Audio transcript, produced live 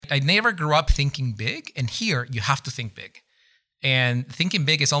I never grew up thinking big. And here you have to think big. And thinking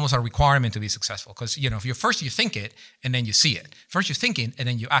big is almost a requirement to be successful. Because, if you think it and then you see it. First you think it and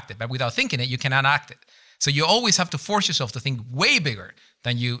then you act it. But without thinking it, you cannot act it. So you always have to force yourself to think way bigger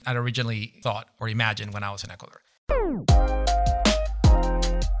than you had originally thought or imagined when I was in Ecuador.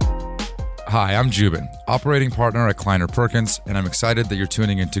 Hi, I'm Jubin, operating partner at Kleiner Perkins, and I'm excited that you're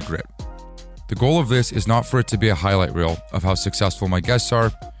tuning into Grit. The goal of this is not for it to be a highlight reel of how successful my guests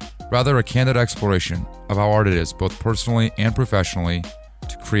are, rather a candid exploration of how hard it is, both personally and professionally,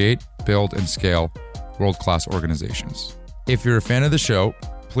 to create, build, and scale world-class organizations. If you're a fan of the show,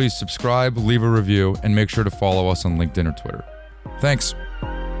 please subscribe, leave a review, and make sure to follow us on LinkedIn or Twitter. Thanks.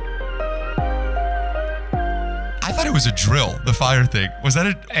 I thought it was a drill, the fire thing. Was that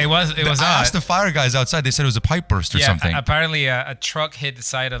it? It was I asked the fire guys outside. They said it was a pipe burst or something. Apparently a truck hit the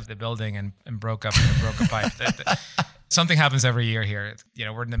side of the building and broke a pipe. Something happens every year here.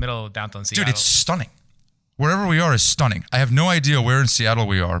 We're in the middle of downtown Seattle. Dude, it's stunning. Wherever we are is stunning. I have no idea where in Seattle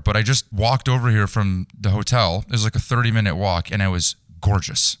we are, but I just walked over here from the hotel. It was like a 30-minute walk, and it was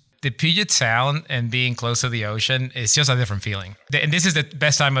gorgeous. The Puget Sound and being close to the ocean is just a different feeling. And this is the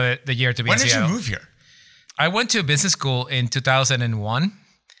best time of the year to be in Seattle. When did you move here? I went to business school in 2001.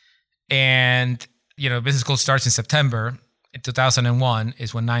 And, business school starts in September. In 2001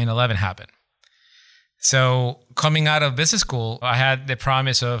 is when 9/11 happened. So coming out of business school, I had the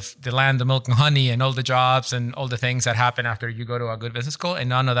promise of the land, the milk and honey, and all the jobs and all the things that happen after you go to a good business school. And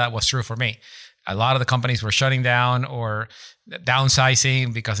none of that was true for me. A lot of the companies were shutting down or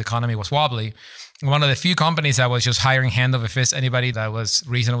downsizing because the economy was wobbly. One of the few companies that was just hiring hand over fist anybody that was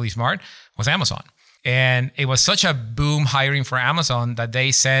reasonably smart was Amazon. And it was such a boom hiring for Amazon that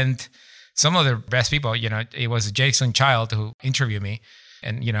they sent some of their best people. It was Jason Child who interviewed me.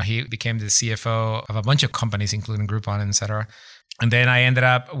 And, he became the CFO of a bunch of companies, including Groupon, et cetera. And then I ended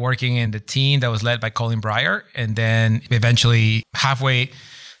up working in the team that was led by Colin Breyer. And then eventually, halfway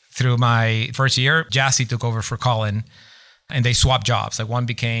through my first year, Jassy took over for Colin. And they swapped jobs. Like one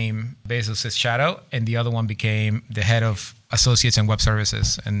became Bezos' shadow, and the other one became the head of associates and web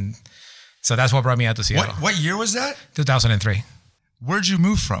services. And so that's what brought me out to Seattle. What year was that? 2003. Where'd you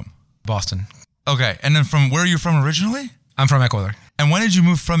move from? Boston. Okay. And then from where are you from originally? I'm from Ecuador. And when did you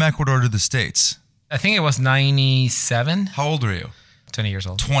move from Ecuador to the States? I think it was 97. How old are you? 20 years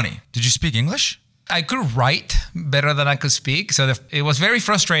old. 20. Did you speak English? I could write better than I could speak. So it was very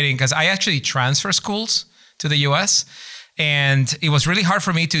frustrating because I actually transferred schools to the US. And it was really hard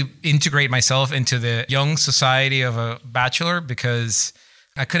for me to integrate myself into the young society of a bachelor because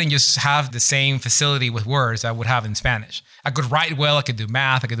I couldn't just have the same facility with words I would have in Spanish. I could write well, I could do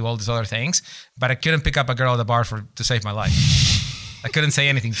math, I could do all these other things, but I couldn't pick up a girl at the bar to save my life. I couldn't say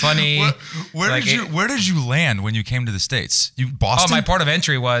anything funny. Where did you land when you came to the States? Boston? Oh, my port of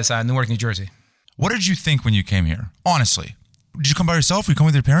entry was Newark, New Jersey. What did you think when you came here? Honestly. Did you come by yourself? Or you come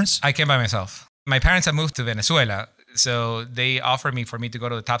with your parents? I came by myself. My parents had moved to Venezuela, so they offered me for me to go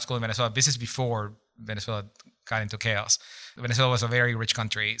to the top school in Venezuela. This is before Venezuela got into chaos. Venezuela was a very rich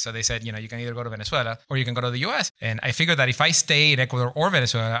country. So they said, you can either go to Venezuela or you can go to the US. And I figured that if I stay in Ecuador or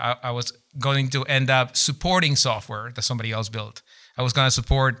Venezuela, I was going to end up supporting software that somebody else built. I was going to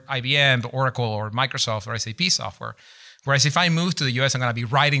support IBM, Oracle, or Microsoft, or SAP software. Whereas if I move to the US, I'm going to be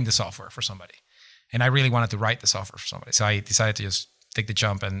writing the software for somebody. And I really wanted to write the software for somebody. So I decided to just take the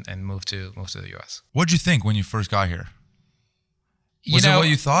jump and move to the US. What did you think when you first got here? Was it what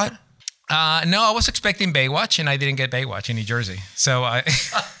you thought? No, I was expecting Baywatch, and I didn't get Baywatch in New Jersey. So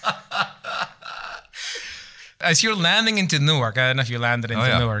as you're landing into Newark, I don't know if you landed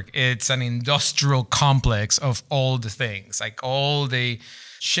into Newark, it's an industrial complex of all the things, like all the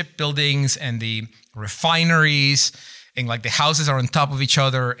shipbuildings and the refineries, and like the houses are on top of each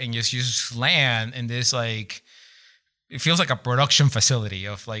other, and you just land in this like, it feels like a production facility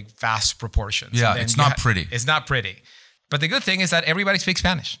of like vast proportions. Yeah, it's not pretty. It's not pretty. But the good thing is that everybody speaks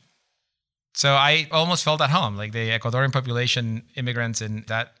Spanish. So I almost felt at home. Like the Ecuadorian population, immigrants in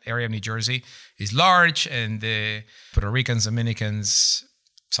that area of New Jersey is large, and the Puerto Ricans, Dominicans,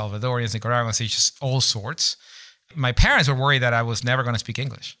 Salvadorians, Nicaraguans, it's just all sorts. My parents were worried that I was never going to speak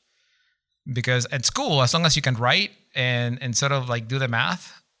English because at school, as long as you can write and sort of like do the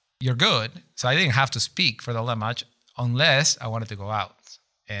math, you're good. So I didn't have to speak for that much unless I wanted to go out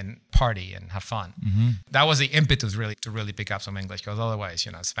and party and have fun. Mm-hmm. That was the impetus really to really pick up some English, because otherwise,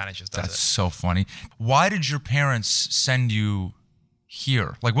 Spanish just does it. That's so funny. Why did your parents send you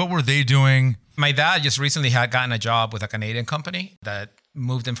here? Like, what were they doing? My dad just recently had gotten a job with a Canadian company that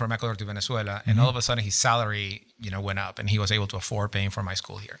moved him from Ecuador to Venezuela, and all of a sudden his salary, went up, and he was able to afford paying for my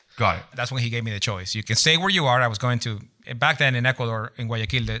school here. Got it. That's when he gave me the choice. You can stay where you are. I was going to, back then in Ecuador, in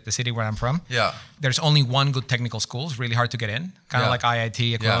Guayaquil, the city where I'm from. Yeah. There's only one good technical school. It's really hard to get in, kind of like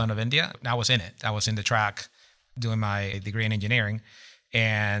IIT equivalent of India. I was in it. I was in the track doing my degree in engineering.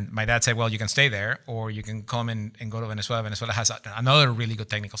 And my dad said, well, you can stay there, or you can come and go to Venezuela. Venezuela has another really good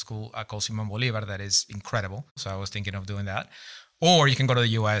technical school called Simón Bolívar that is incredible. So I was thinking of doing that. Or you can go to the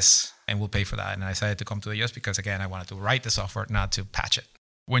US and we'll pay for that. And I decided to come to the US because, again, I wanted to write the software, not to patch it.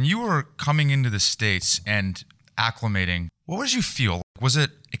 When you were coming into the States and acclimating, what did you feel? Was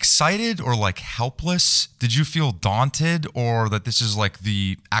it excited or like helpless? Did you feel daunted, or that this is like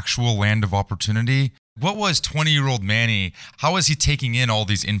the actual land of opportunity? What was 20-year-old Manny? How was he taking in all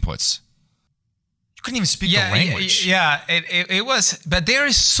these inputs? You couldn't even speak the language. Yeah, it was. But there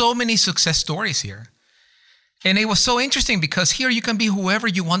is so many success stories here. And it was so interesting because here you can be whoever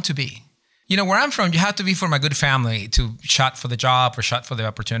you want to be. Where I'm from, you have to be from a good family to shot for the job or shot for the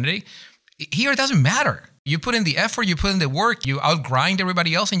opportunity. Here, it doesn't matter. You put in the effort, you put in the work, you outgrind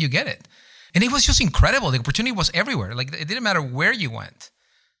everybody else, and you get it. And it was just incredible. The opportunity was everywhere. Like, it didn't matter where you went.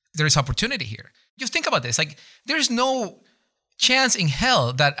 There is opportunity here. Just think about this. Like, there's no chance in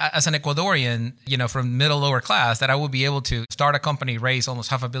hell that as an Ecuadorian, from middle, lower class, that I would be able to start a company, raise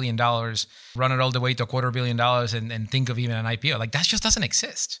almost $500 million, run it all the way to $250 million and think of even an IPO. Like, that just doesn't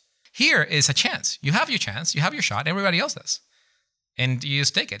exist. Here is a chance. You have your chance. You have your shot. Everybody else does. And you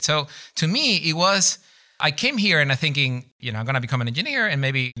just take it. So to me, it was, I came here and I'm thinking, I'm going to become an engineer and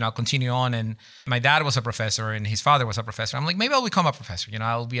maybe, I'll continue on. And my dad was a professor and his father was a professor. I'm like, maybe I'll become a professor.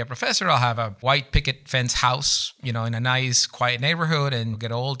 I'll be a professor. I'll have a white picket fence house, in a nice, quiet neighborhood, and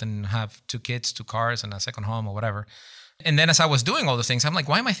get old and have 2 kids, 2 cars, and a second home or whatever. And then as I was doing all those things, I'm like,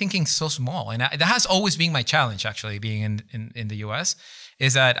 why am I thinking so small? And that has always been my challenge, actually, being in the US,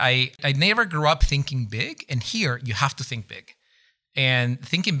 is that I never grew up thinking big. And here you have to think big. And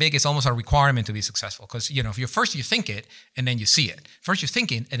thinking big is almost a requirement to be successful. Because, if you're first, you think it and then you see it. First, you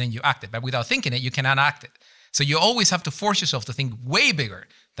think it and then you act it. But without thinking it, you cannot act it. So you always have to force yourself to think way bigger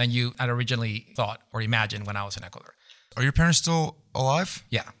than you had originally thought or imagined when I was in Ecuador. Are your parents still alive?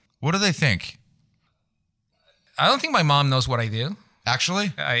 Yeah. What do they think? I don't think my mom knows what I do.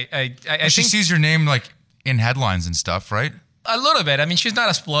 Actually? I she think sees your name like in headlines and stuff, right? A little bit. I mean, she's not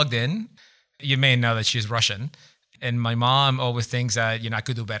as plugged in. You may know that she's Russian. And my mom always thinks that, I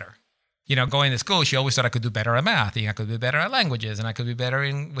could do better. Going to school, she always thought I could do better at math. I could be better at languages, and I could be better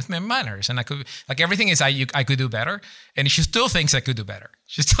with my manners. And I could, everything is I could do better. And she still thinks I could do better.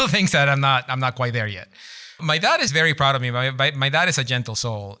 She still thinks that I'm not quite there yet. My dad is very proud of me. My dad is a gentle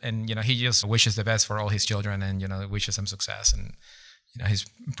soul, and he just wishes the best for all his children, and wishes them success, and he's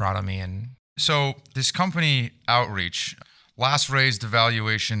proud of me. And so this company Outreach last raised a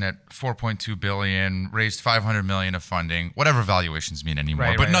valuation at $4.2 billion, raised $500 million of funding, whatever valuations mean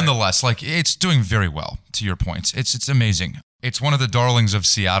anymore. But nonetheless, like, it's doing very well. To your point, it's amazing. It's one of the darlings of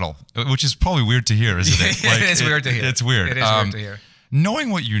Seattle, which is probably weird to hear, isn't it? Like, it is weird to hear. It's weird. It is weird to hear. Knowing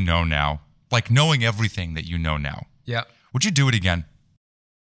what you know now, like knowing everything that you know now, yeah, would you do it again?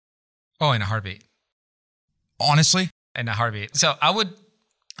 Oh, in a heartbeat. Honestly? In a heartbeat. So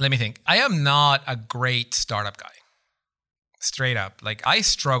let me think. I am not a great startup guy. Straight up. Like, I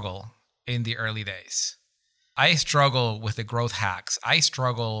struggle in the early days. I struggle with the growth hacks. I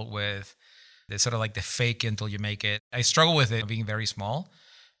struggle with the sort of like the fake until you make it. I struggle with it being very small.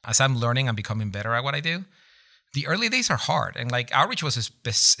 As I'm learning, I'm becoming better at what I do. The early days are hard. And like, Outreach was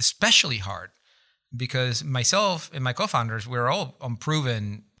especially hard because myself and my co-founders, we're all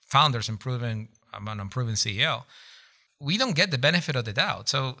unproven founders and I'm an unproven CEO. We don't get the benefit of the doubt.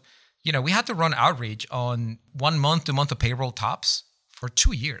 So, we had to run Outreach on 1 month to month of payroll tops for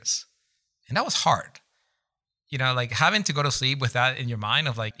 2 years. And that was hard. Like having to go to sleep with that in your mind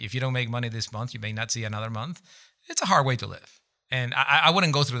of like, if you don't make money this month, you may not see another month. It's a hard way to live. And I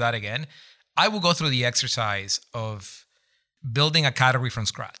wouldn't go through that again. I will go through the exercise of building a category from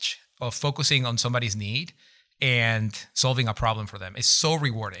scratch, of focusing on somebody's need and solving a problem for them. It's so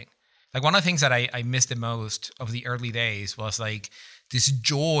rewarding. Like, one of the things that I missed the most of the early days was like this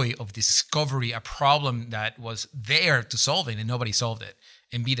joy of discovery, a problem that was there to solve it and nobody solved it,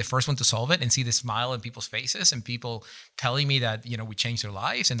 and be the first one to solve it and see the smile in people's faces and people telling me that, we changed their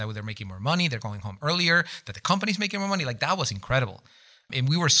lives and that they're making more money, they're going home earlier, that the company's making more money. Like, that was incredible. And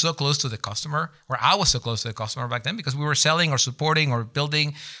we were so close to the customer, or I was so close to the customer back then, because we were selling or supporting or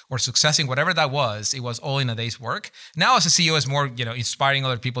building or successing, whatever that was. It was all in a day's work. Now as a CEO, it's more, inspiring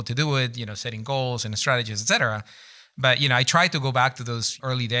other people to do it, setting goals and strategies, etc. But, I try to go back to those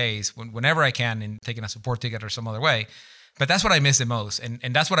early days whenever I can, and taking a support ticket or some other way. But that's what I miss the most. And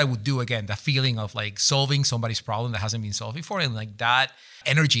that's what I would do again, the feeling of like solving somebody's problem that hasn't been solved before. And like that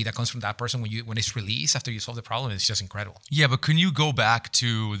energy that comes from that person when it's released after you solve the problem is just incredible. Yeah, but can you go back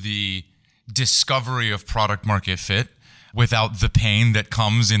to the discovery of product market fit without the pain that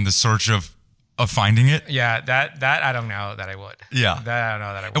comes in the search of finding it? Yeah, that I don't know that I would. Yeah. That I don't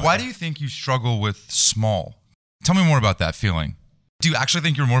know that I would. Why do you think you struggle with small? Tell me more about that feeling. Do you actually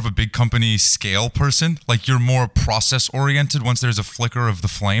think you're more of a big company scale person? Like you're more process oriented once there's a flicker of the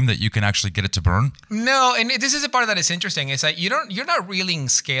flame that you can actually get it to burn? No, and this is the part that is interesting. Is that you're not really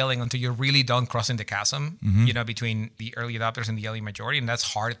scaling until you're really done crossing the chasm, between the early adopters and the early majority, and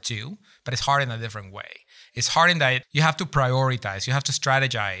that's hard too. But it's hard in a different way. It's hard in that you have to prioritize, you have to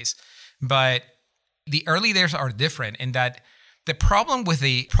strategize. But the early days are different in that the problem with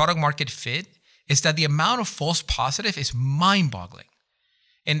the product market fit is that the amount of false positive is mind-boggling.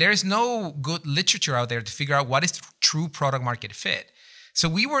 And there's no good literature out there to figure out what is true product market fit. So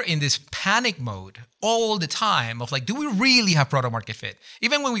we were in this panic mode all the time of like, do we really have product market fit?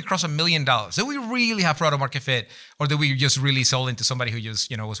 Even when we cross $1 million, do we really have product market fit? Or do we just really sold into somebody who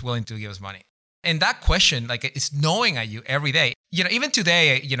just, was willing to give us money? And that question, like it's gnawing at you every day. Even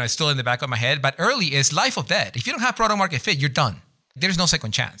today, it's still in the back of my head, but early is life or death. If you don't have product market fit, you're done. There's no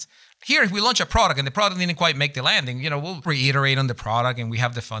second chance. Here, if we launch a product and the product didn't quite make the landing, we'll reiterate on the product and we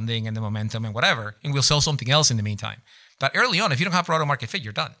have the funding and the momentum and whatever, and we'll sell something else in the meantime. But early on, if you don't have product market fit,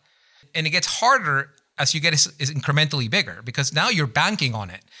 you're done. And it gets harder as you get is incrementally bigger because now you're banking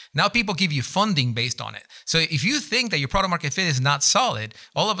on it. Now people give you funding based on it. So if you think that your product market fit is not solid,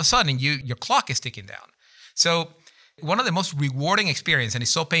 all of a sudden your clock is ticking down. So one of the most rewarding experience, and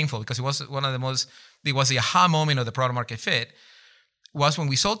it's so painful because it was the aha moment of the product market fit, was when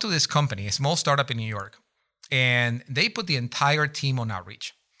we sold to this company, a small startup in New York, and they put the entire team on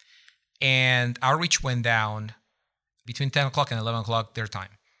outreach. And outreach went down between 10 o'clock and 11 o'clock their time.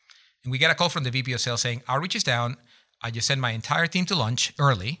 And we get a call from the VP of sales saying, outreach is down. I just sent my entire team to lunch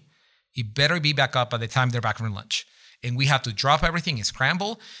early. It better be back up by the time they're back from lunch. And we have to drop everything and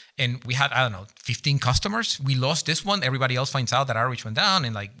scramble. And we had, 15 customers. We lost this one. Everybody else finds out that outreach went down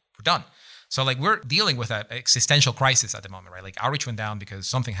and we're done. So we're dealing with an existential crisis at the moment, right? Outreach went down because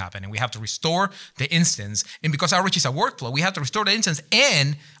something happened and we have to restore the instance. And because outreach is a workflow, we have to restore the instance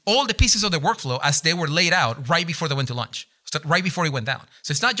and all the pieces of the workflow as they were laid out right before they went to lunch. So right before it went down.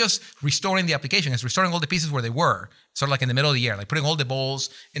 So it's not just restoring the application, it's restoring all the pieces where they were, sort of like in the middle of the air, like putting all the balls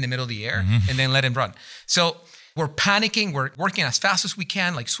in the middle of the air and then let them run. So we're panicking, we're working as fast as we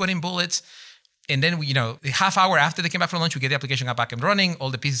can, sweating bullets. And then we, a half hour after they came back from lunch, we get the application back and running. All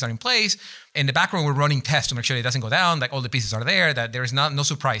the pieces are in place. In the background, we're running tests to make sure it doesn't go down. All the pieces are there. That there's no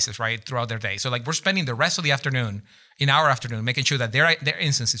surprises, right, throughout their day. So we're spending the rest of the afternoon, in our afternoon, making sure that their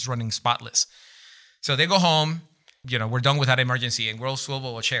instance is running spotless. So they go home. We're done with that emergency, and we're all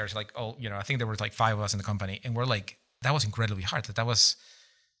swivel chairs. I think there were 5 of us in the company, and we're like, that was incredibly hard. That was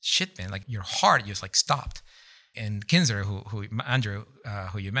shit, man. Your heart just stopped. And Kinzer, Andrew,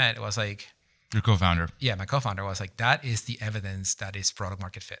 who you met, was like. Your co-founder. Yeah, my co-founder was like, that is the evidence that is product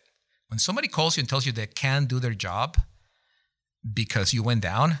market fit. When somebody calls you and tells you they can't do their job because you went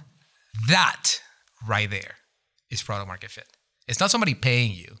down, that right there is product market fit. It's not somebody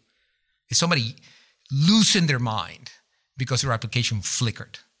paying you. It's somebody losing their mind because your application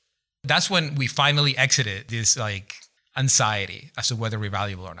flickered. That's when we finally exited this anxiety as to whether we're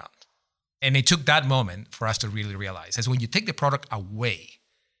valuable or not. And it took that moment for us to really realize is when you take the product away,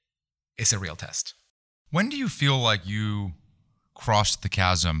 it's a real test. When do you feel like you crossed the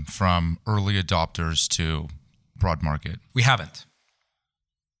chasm from early adopters to broad market? We haven't.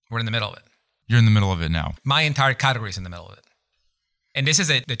 We're in the middle of it. You're in the middle of it now. My entire category is in the middle of it. And this is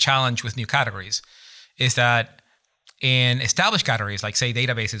the challenge with new categories, is that in established categories, like say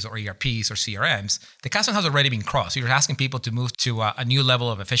databases or ERPs or CRMs, the chasm has already been crossed. You're asking people to move to a new level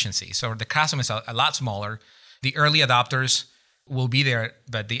of efficiency. So the chasm is a lot smaller. The early adopters will be there,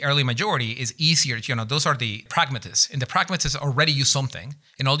 but the early majority is easier. Those are the pragmatists. And the pragmatists already use something.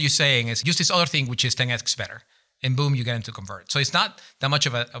 And all you're saying is use this other thing, which is 10x better. And boom, you get them to convert. So it's not that much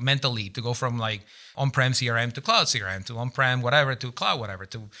of a mental leap to go from on-prem CRM to cloud CRM to on-prem whatever to cloud whatever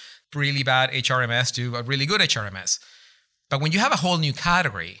to really bad HRMS to a really good HRMS. But when you have a whole new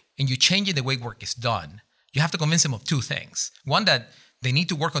category and you change the way work is done, you have to convince them of 2 things. One, that they need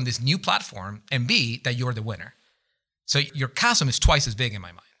to work on this new platform, and B, that you're the winner. So your chasm is twice as big in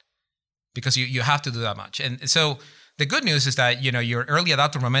my mind because you have to do that much. And so the good news is that, your early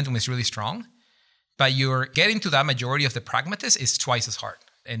adopter momentum is really strong, but you're getting to that majority of the pragmatists is twice as hard.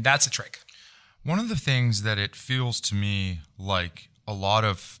 And that's a trick. One of the things that it feels to me like a lot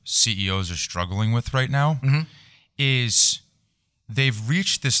of CEOs are struggling with right now is they've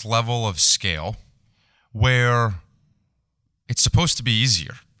reached this level of scale where it's supposed to be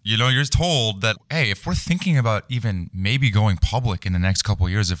easier. You know, you're told that, hey, if we're thinking about even maybe going public in the next couple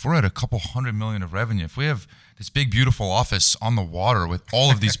of years, if we're at a couple $100 million of revenue, if we have this big, beautiful office on the water with all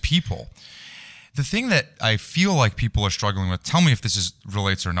of these people, the thing that I feel like people are struggling with, tell me if this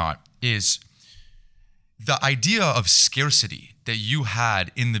relates or not, is the idea of scarcity that you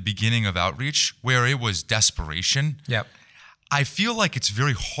had in the beginning of Outreach, where it was desperation. Yep. I feel like it's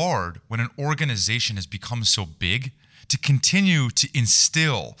very hard when an organization has become so big to continue to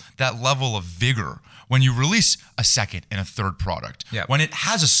instill that level of vigor when you release a second and a third product, when it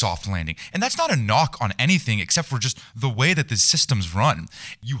has a soft landing. And that's not a knock on anything except for just the way that the systems run.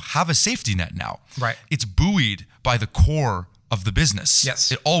 You have a safety net now. Right. It's buoyed by the core of the business.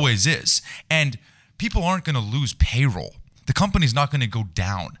 Yes. It always is. And people aren't going to lose payroll. The company's not going to go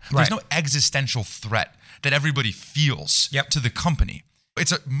down. There's no existential threat that everybody feels to the company.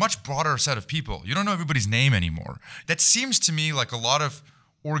 It's a much broader set of people. You don't know everybody's name anymore. That seems to me like a lot of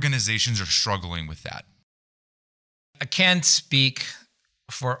organizations are struggling with that. I can't speak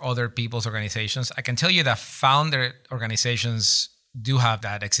for other people's organizations. I can tell you that founder organizations do have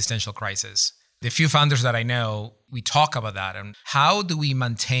that existential crisis. The few founders that I know, we talk about that. And how do we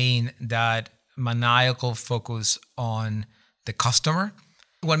maintain that maniacal focus on the customer?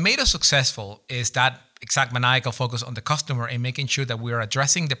 What made us successful is that exact maniacal focus on the customer and making sure that we're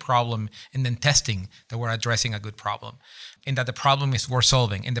addressing the problem and then testing that we're addressing a good problem and that the problem is worth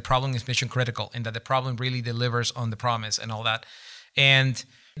solving and the problem is mission critical and that the problem really delivers on the promise and all that. And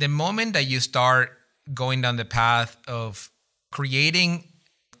the moment that you start going down the path of creating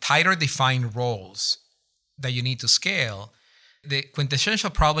tighter defined roles that you need to scale, the quintessential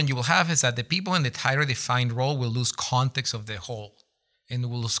problem you will have is that the people in the tighter defined role will lose context of the whole and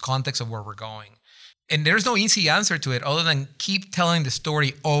will lose context of where we're going. And there's no easy answer to it other than keep telling the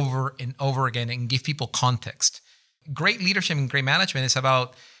story over and over again and give people context. Great leadership and great management is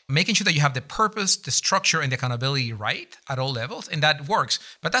about making sure that you have the purpose, the structure, and the accountability right at all levels, and that works.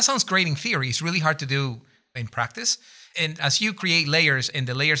 But that sounds great in theory. It's really hard to do in practice. And as you create layers, and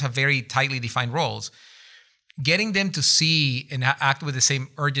the layers have very tightly defined roles, getting them to see and act with the same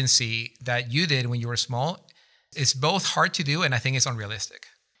urgency that you did when you were small is both hard to do and I think it's unrealistic.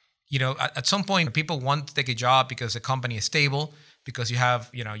 You know, at some point, people want to take a job because the company is stable, because you have,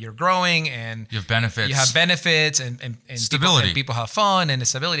 you know, you're growing and you have benefits. You have benefits and stability. People have fun and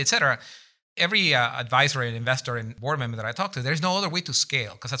stability, et cetera. Every advisor and investor and board member that I talk to, there's no other way to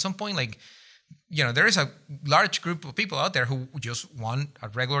scale. Because at some point, like, you know, there is a large group of people out there who just want a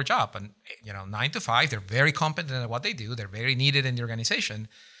regular job and, you know, 9 to 5. They're very competent at what they do. They're very needed in the organization.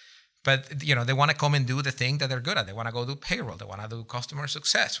 But, you know, they want to come and do the thing that they're good at. They want to go do payroll. They want to do customer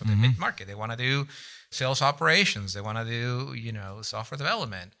success with the mid-market. They want to do sales operations. They want to do, you know, software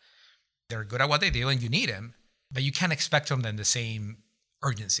development. They're good at what they do and you need them, but you can't expect from them the same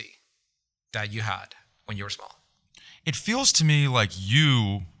urgency that you had when you were small. It feels to me like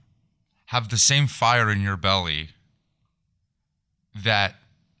you have the same fire in your belly that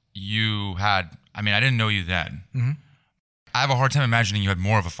you had. I mean, I didn't know you then. Mm-hmm. I have a hard time imagining you had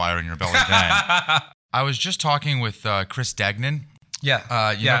more of a fire in your belly then. I was just talking with Chris Degnan.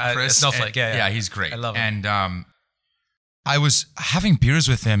 Yeah. You know Chris? Snowflake. Yeah, he's great. I love him. And I was having beers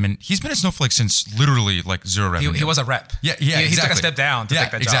with him, and he's been at Snowflake since literally like zero revenue. He was a rep. Yeah, He exactly. took a step down to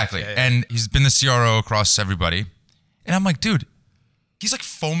take that exactly. job. Yeah. And he's been the CRO across everybody. And I'm like, dude, he's like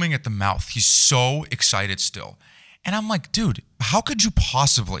foaming at the mouth. He's so excited still. And I'm like, dude, how could you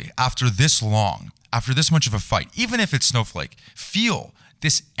possibly, after this long, after this much of a fight, even if it's Snowflake, feel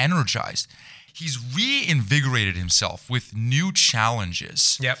this energized? He's reinvigorated himself with new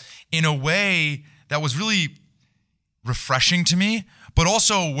challenges in a way that was really refreshing to me, but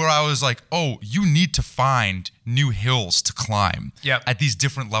also where I was like, oh, you need to find new hills to climb at these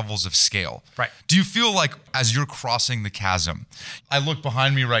different levels of scale. Right. Do you feel like as you're crossing the chasm, I look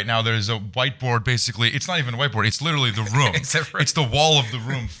behind me right now, there's a whiteboard basically. It's not even a whiteboard. It's literally the room. It's the wall of the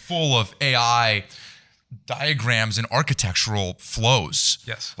room full of AI diagrams and architectural flows.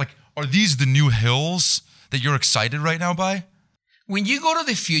 Yes. Like, are these the new hills that you're excited right now by? When you go to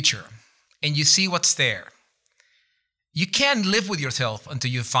the future and you see what's there, you can't live with yourself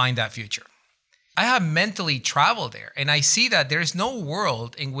until you find that future. I have mentally traveled there and I see that there's no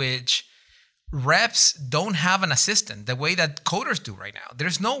world in which reps don't have an assistant the way that coders do right now.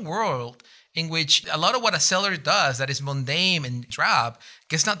 There's no world in which a lot of what a seller does that is mundane and drab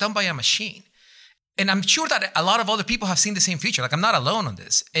gets not done by a machine. And I'm sure that a lot of other people have seen the same future. Like, I'm not alone on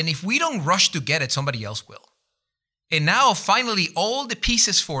this. And if we don't rush to get it, somebody else will. And now, finally, all the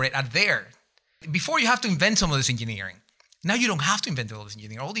pieces for it are there. Before you have to invent some of this engineering. Now you don't have to invent all this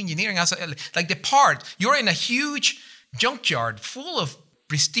engineering. All the engineering has, like the part, you're in a huge junkyard full of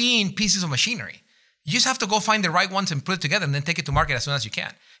pristine pieces of machinery. You just have to go find the right ones and put it together and then take it to market as soon as you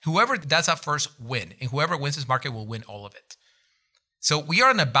can. Whoever does that first win, and whoever wins this market will win all of it. So we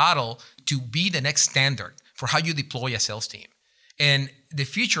are in a battle to be the next standard for how you deploy a sales team. And the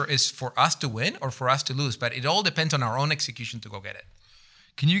future is for us to win or for us to lose, but it all depends on our own execution to go get it.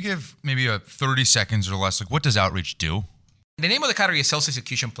 Can you give maybe a 30 seconds or less? Like, what does Outreach do? The name of the category is Sales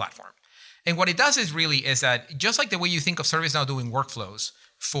Execution Platform. And what it does is that just like the way you think of ServiceNow doing workflows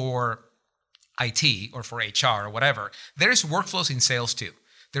for IT or for HR or whatever, there's workflows in sales too.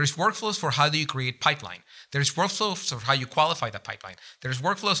 There's workflows for how do you create pipeline. There's workflows for how you qualify the pipeline. There's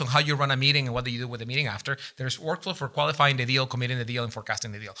workflows on how you run a meeting and what do you do with the meeting after. There's workflow for qualifying the deal, committing the deal, and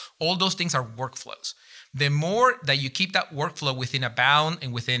forecasting the deal. All those things are workflows. The more that you keep that workflow within a bound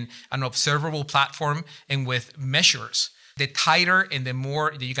and within an observable platform and with measures, the tighter and the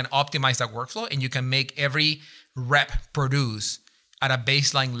more that you can optimize that workflow and you can make every rep produce at a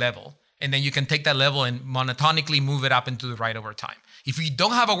baseline level. And then you can take that level and monotonically move it up into the right over time. If you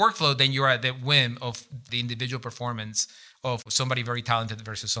don't have a workflow, then you're at the whim of the individual performance of somebody very talented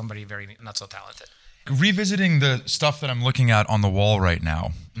versus somebody very not so talented. Revisiting the stuff that I'm looking at on the wall right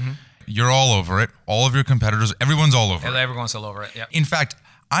now, you're all over it. All of your competitors, everyone's all over it. Everyone's all over it, yeah. In fact,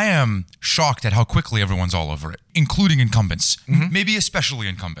 I am shocked at how quickly everyone's all over it, including incumbents, maybe especially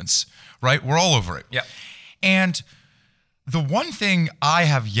incumbents, right? We're all over it. Yeah. And the one thing I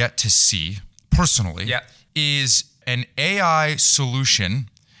have yet to see personally is an AI solution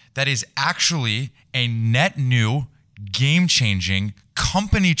that is actually a net new, game-changing,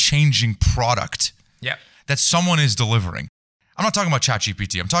 company-changing product that someone is delivering. I'm not talking about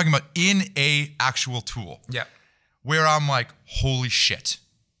ChatGPT. I'm talking about in a actual tool where I'm like, holy shit,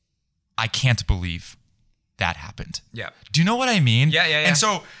 I can't believe that happened. Yeah. Do you know what I mean? Yeah. And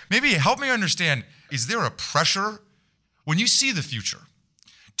so maybe help me understand, is there a pressure when you see the future?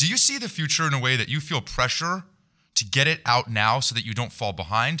 Do you see the future in a way that you feel pressure to get it out now so that you don't fall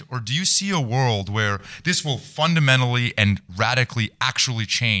behind? Or do you see a world where this will fundamentally and radically actually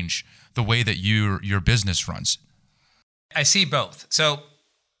change the way that your business runs? I see both. So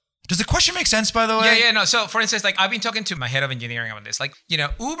does the question make sense, by the way? Yeah, no. So for instance, like I've been talking to my head of engineering on this. Like,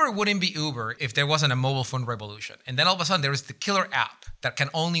 Uber wouldn't be Uber if there wasn't a mobile phone revolution. And then all of a sudden there was the killer app that can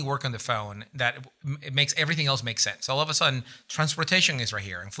only work on the phone that it makes everything else make sense. All of a sudden, transportation is right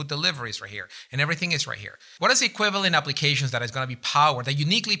here and food delivery is right here and everything is right here. What is the equivalent applications that is going to be powered, that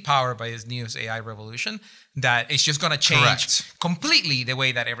uniquely powered by this new AI revolution that is just going to change completely the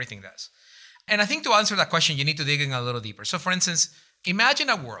way that everything does? And I think to answer that question, you need to dig in a little deeper. So for instance, imagine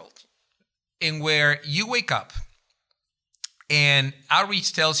a world in where you wake up and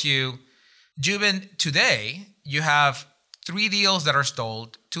Outreach tells you, Jubin, today you have 3 deals that are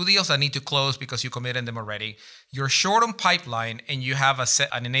stalled, 2 deals that need to close because you committed them already. You're short on pipeline and you have an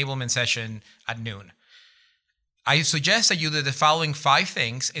enablement session at noon. I suggest that you do the following 5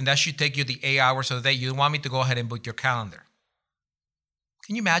 things, and that should take you the 8 hours of the day. You want me to go ahead and book your calendar.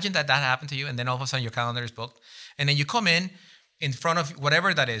 Can you imagine that happened to you? And then all of a sudden your calendar is booked. And then you come in front of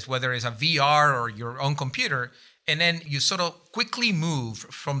whatever that is, whether it's a VR or your own computer, and then you sort of quickly move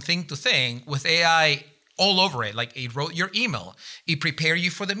from thing to thing with AI all over it. Like it wrote your email, it prepared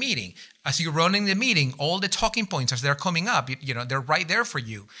you for the meeting. As you're running the meeting, all the talking points as they're coming up, they're right there for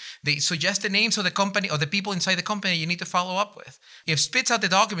you. They suggest the names of the company or the people inside the company you need to follow up with. It spits out the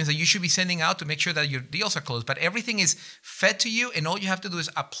documents that you should be sending out to make sure that your deals are closed, but everything is fed to you, and all you have to do is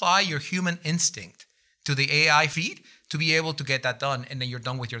apply your human instinct to the AI feed to be able to get that done, and then you're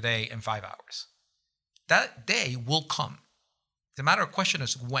done with your day in 5 hours. That day will come. The matter of question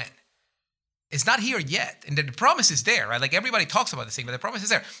is when. It's not here yet, and the promise is there, right? Like everybody talks about this thing, but the promise is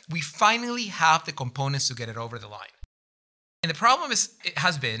there. We finally have the components to get it over the line. And the problem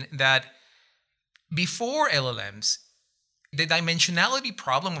has been that before LLMs, the dimensionality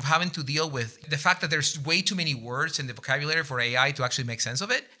problem of having to deal with the fact that there's way too many words in the vocabulary for AI to actually make sense of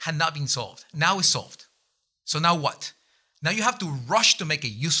it had not been solved. Now it's solved. So now what? Now you have to rush to make it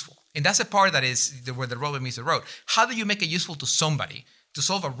useful. And that's the part that is where the rubber meets the road. How do you make it useful to somebody to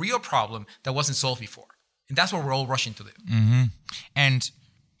solve a real problem that wasn't solved before? And that's what we're all rushing to do. Mm-hmm. And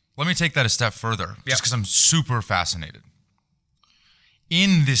let me take that a step further, just because I'm super fascinated.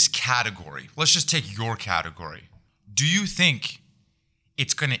 In this category, let's just take your category. Do you think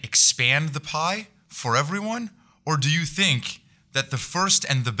it's going to expand the pie for everyone? Or do you think that the first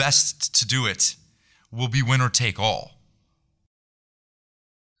and the best to do it will be winner take all?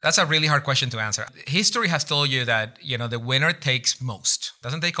 That's a really hard question to answer. History has told you that, the winner takes most.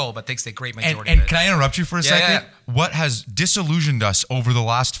 Doesn't take all, but takes the great majority And of it. can I interrupt you for a second? Yeah. What has disillusioned us over the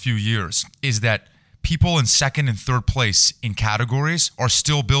last few years is that people in second and third place in categories are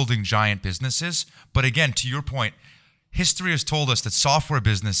still building giant businesses. But again, to your point, history has told us that software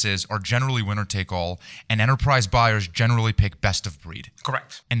businesses are generally winner take all, and enterprise buyers generally pick best of breed.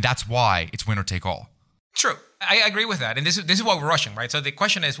 Correct. And that's why it's winner take all. True. I agree with that. And this is why we're rushing, right? So the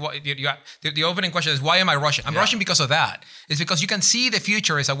question is, the opening question is, why am I rushing? I'm rushing because of that. It's because you can see the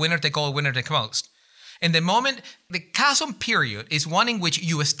future as a winner take all, winner take most. And the chasm period is one in which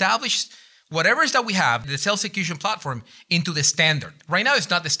you establish whatever it is that we have, the sales execution platform, into the standard. Right now, it's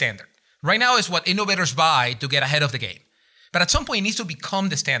not the standard. Right now, it's what innovators buy to get ahead of the game. But at some point, it needs to become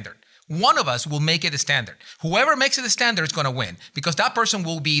the standard. One of us will make it the standard. Whoever makes it the standard is going to win because that person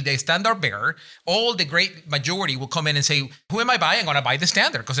will be the standard bearer. All the great majority will come in and say, who am I buying? I'm going to buy the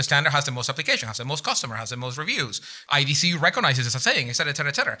standard because the standard has the most application, has the most customer, has the most reviews. IDC recognizes as a saying, et cetera, et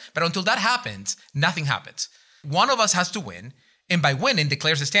cetera, et cetera. But until that happens, nothing happens. One of us has to win, and by winning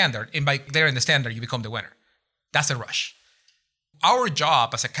declares the standard, and by declaring the standard, you become the winner. That's the rush. Our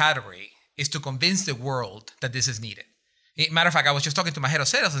job as a category is to convince the world that this is needed. Matter of fact, I was just talking to my head of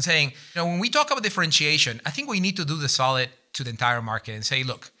sales and saying, when we talk about differentiation, I think we need to do the solid to the entire market and say,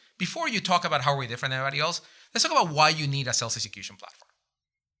 look, before you talk about how we're different than everybody else, let's talk about why you need a sales execution platform.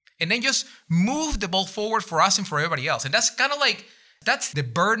 And then just move the ball forward for us and for everybody else. And that's kind of that's the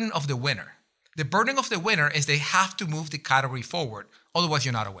burden of the winner. The burden of the winner is they have to move the category forward. Otherwise,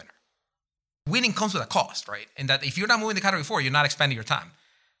 you're not a winner. Winning comes with a cost, right? And that if you're not moving the category forward, you're not expanding your time.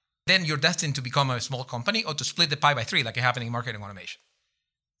 Then you're destined to become a small company or to split the pie by 3 like it happened in marketing automation.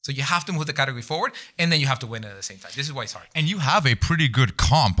 So you have to move the category forward and then you have to win it at the same time. This is why it's hard. And you have a pretty good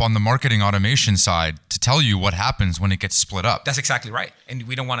comp on the marketing automation side to tell you what happens when it gets split up. That's exactly right. And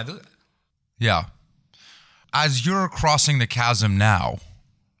we don't want to do that. Yeah. As you're crossing the chasm now,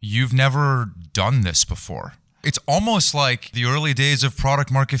 you've never done this before. It's almost like the early days of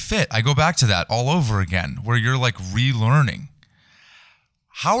product market fit. I go back to that all over again, where you're like relearning.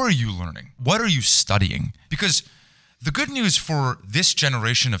 How are you learning? What are you studying? Because the good news for this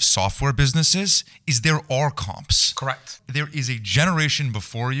generation of software businesses is there are comps. Correct. There is a generation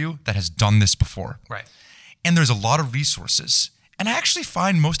before you that has done this before. Right. And there's a lot of resources. And I actually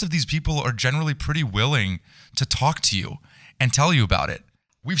find most of these people are generally pretty willing to talk to you and tell you about it.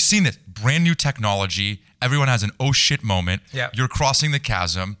 We've seen it. Brand new technology. Everyone has an oh shit moment. Yeah. You're crossing the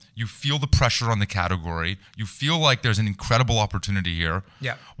chasm. You feel the pressure on the category. You feel like there's an incredible opportunity here.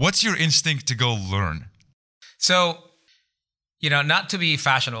 Yeah. What's your instinct to go learn? So, not to be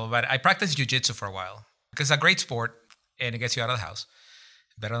fashionable, but I practiced jiu-jitsu for a while because it's a great sport and it gets you out of the house.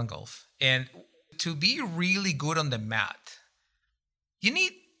 Better than golf. And to be really good on the mat, you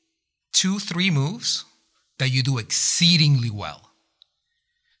need 2-3 moves that you do exceedingly well.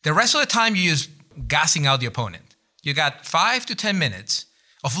 The rest of the time, you're just gassing out the opponent. You got 5 to 10 minutes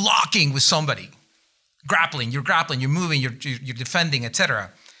of locking with somebody, you're grappling, you're moving, you're defending, etc.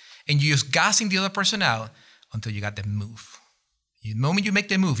 And you're just gassing the other person out until you got the move. The moment you make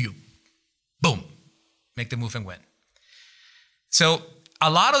the move, you, boom, make the move and win. So a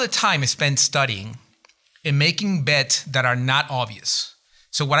lot of the time is spent studying and making bets that are not obvious.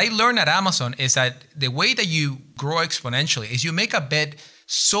 So what I learned at Amazon is that the way that you grow exponentially is you make a bet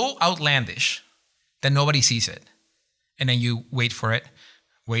so outlandish that nobody sees it. And then you wait for it,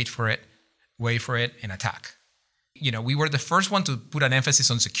 and attack. We were the first one to put an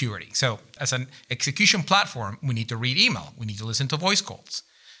emphasis on security. So as an execution platform, we need to read email. We need to listen to voice calls.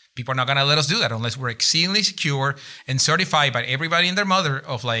 People are not going to let us do that unless we're exceedingly secure and certified by everybody and their mother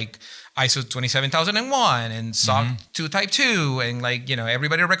of ISO 27001 and SOC 2 Type 2 and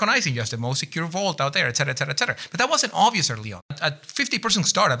everybody recognizing you as the most secure vault out there, et cetera, et cetera, et cetera. But that wasn't obvious early on. A 50-person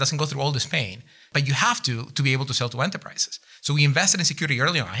startup doesn't go through all this pain, but you have to be able to sell to enterprises. So we invested in security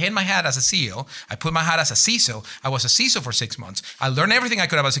early on. I had my hat as a CEO. I put my hat as a CISO. I was a CISO for 6 months. I learned everything I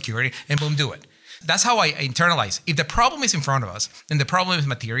could about security and boom, do it. That's how I internalize. If the problem is in front of us and the problem is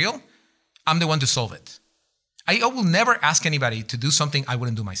material, I'm the one to solve it. I will never ask anybody to do something I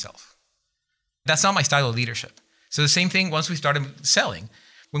wouldn't do myself. That's not my style of leadership. So the same thing once we started selling.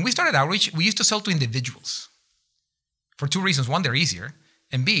 When we started Outreach, we used to sell to individuals for 2 reasons. One, they're easier.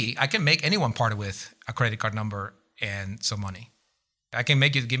 And B, I can make anyone part with a credit card number and some money. I can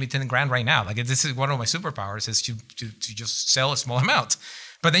make you give me 10 grand right now. This is one of my superpowers is to just sell a small amount.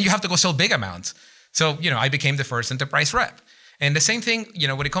 But then you have to go sell big amounts. So, I became the first enterprise rep. And the same thing,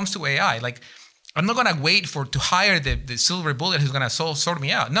 when it comes to AI, I'm not going to wait to hire the silver bullet who's going to sort me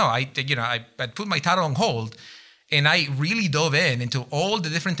out. No, I put my title on hold And I really dove into all the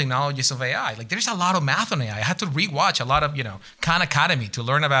different technologies of AI. Like there's a lot of math on AI. I had to rewatch a lot of, Khan Academy to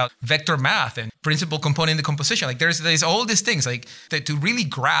learn about vector math and principal component decomposition. Like there's all these things like to really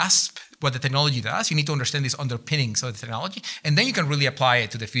grasp what the technology does, you need to understand these underpinnings of the technology, and then you can really apply it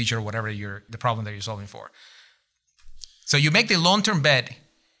to the future, whatever the problem that you're solving for. So you make the long-term bet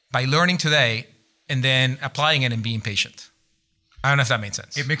by learning today and then applying it and being patient. I don't know if that made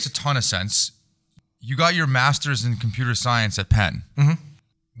sense. It makes a ton of sense. You got your master's in computer science at Penn. Mm-hmm.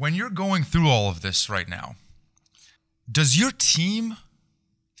 When you're going through all of this right now, does your team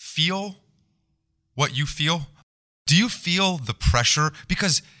feel what you feel? Do you feel the pressure?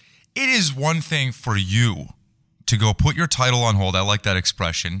 Because it is one thing for you to go put your title on hold. I like that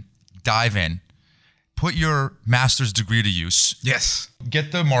expression. Dive in. Put your master's degree to use. Yes.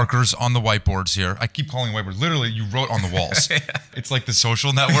 Get the markers on the whiteboards here. I keep calling whiteboards. Literally, you wrote on the walls. Yeah. It's like the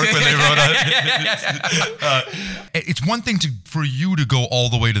Social Network when they wrote on it. It's one thing for you to go all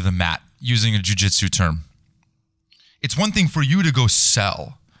the way to the mat, using a jiu-jitsu term. It's one thing for you to go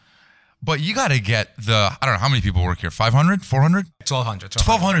sell. But you got to get I don't know, how many people work here? 500? 400? 1,200.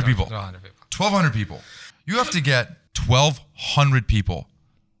 1,200 people. 1,200 people. 1,200 people. You have to get 1,200 people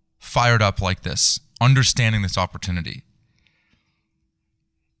fired up like this, understanding this opportunity.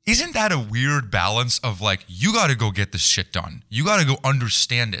 Isn't that a weird balance of like, you got to go get this shit done. You got to go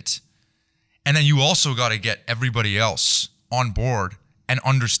understand it. And then you also got to get everybody else on board and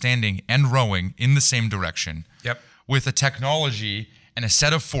understanding and rowing in the same direction. Yep. With a technology and a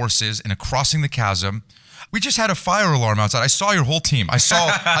set of forces and a crossing the chasm. We just had a fire alarm outside. I saw your whole team. I saw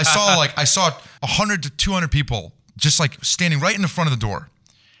 100 to 200 people just like standing right in the front of the door.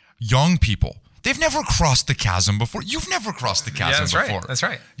 Young people. They've never crossed the chasm before. You've never crossed the chasm before. Right. That's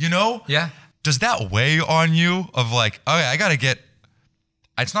right. You know? Yeah. Does that weigh on you of like, okay,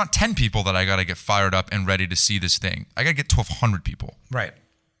 it's not 10 people that I got to get fired up and ready to see this thing. I got to get 1,200 people. Right.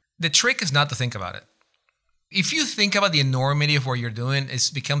 The trick is not to think about it. If you think about the enormity of what you're doing, it's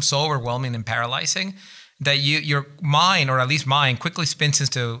become so overwhelming and paralyzing that your mind, or at least mine, quickly spins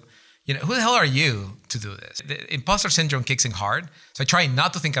into, who the hell are you to do this? The imposter syndrome kicks in hard. So I try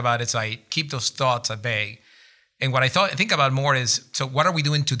not to think about it. So I keep those thoughts at bay. And what I think about more is, so what are we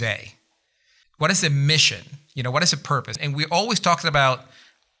doing today? What is the mission? What is the purpose? And we always talked about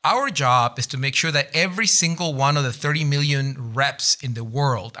our job is to make sure that every single one of the 30 million reps in the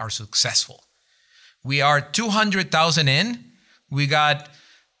world are successful. We are 200,000 in. We got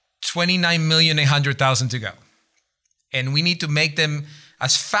 29,800,000 to go. And we need to make them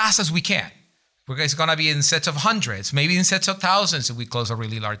as fast as we can. It's going to be in sets of hundreds, maybe in sets of thousands if we close a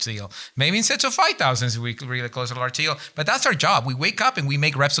really large deal. Maybe in sets of 5,000 if we really close a large deal. But that's our job. We wake up and we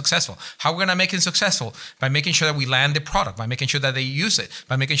make reps successful. How are we going to make it successful? By making sure that we land the product, by making sure that they use it,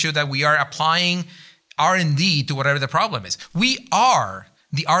 by making sure that we are applying R&D to whatever the problem is. We are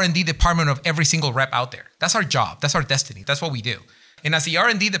the R&D department of every single rep out there. That's our job. That's our destiny. That's what we do. And as the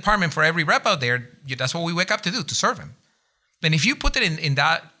R&D department for every rep out there, that's what we wake up to do, to serve him. And if you put it in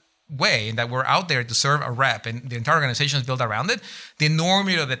that way, and that we're out there to serve a rep and the entire organization is built around it, the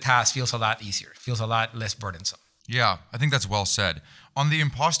enormity of the task feels a lot easier, feels a lot less burdensome. Yeah, I think that's well said. On the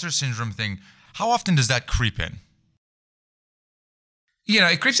imposter syndrome thing, how often does that creep in?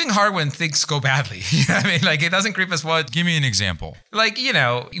 It creeps in hard when things go badly. I mean, like, it doesn't creep as what. Give me an example. Like,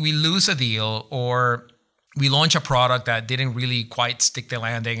 we lose a deal, or we launch a product that didn't really quite stick the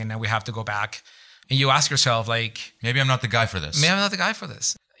landing, and then we have to go back. And you ask yourself, like, maybe I'm not the guy for this. Maybe I'm not the guy for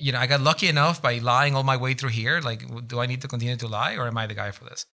this. I got lucky enough by lying all my way through here. Like, do I need to continue to lie, or am I the guy for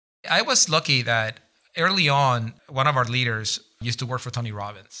this? I was lucky that early on, one of our leaders used to work for Tony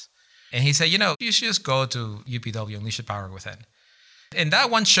Robbins. And he said, you should just go to UPW, Unleash the Power Within. And that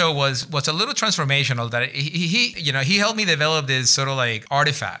one show was a little transformational. That he helped me develop this sort of like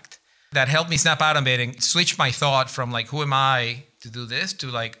artifact that helped me snap out of it and switch my thought from like, who am I to do this, to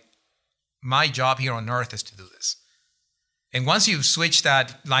like, my job here on earth is to do this. And once you switch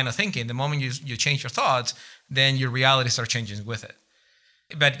that line of thinking, the moment you change your thoughts, then your reality starts changing with it.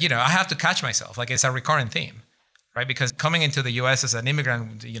 But I have to catch myself. Like, it's a recurrent theme, right? Because coming into the U.S. as an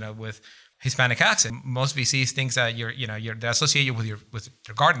immigrant, with Hispanic accent, most VCs think that they associate you with your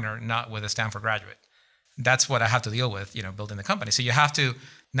gardener, not with a Stanford graduate. That's what I have to deal with, building the company. So you have to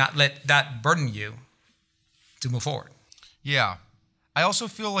not let that burden you to move forward. Yeah. I also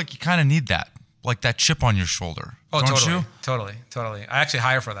feel like you kind of need that, like that chip on your shoulder. Oh, don't totally, you? Totally. I actually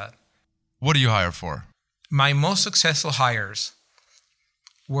hire for that. What do you hire for? My most successful hires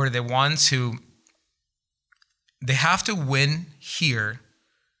were the ones who, they have to win here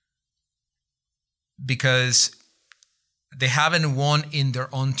because they haven't won in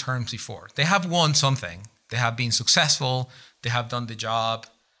their own terms before. They have won something. They have been successful. They have done the job,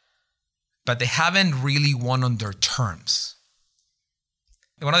 but they haven't really won on their terms.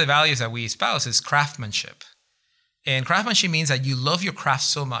 One of the values that we espouse is craftsmanship. And craftsmanship means that you love your craft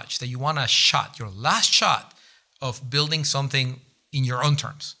so much that you want a shot, your last shot of building something in your own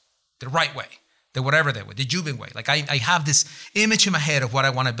terms, the right way, the whatever the way, the Jubin way. Like I have this image in my head of what I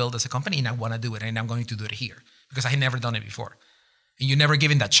want to build as a company, and I want to do it, and I'm going to do it here because I had never done it before. And you never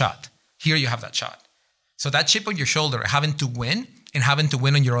given that shot. Here you have that shot. So that chip on your shoulder, having to win and having to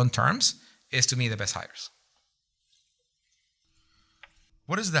win on your own terms is to me the best hires.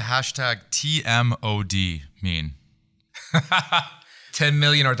 What does the hashtag TMOD mean? 10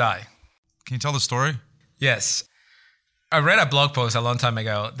 million or die. Can you tell the story? Yes. I read a blog post a long time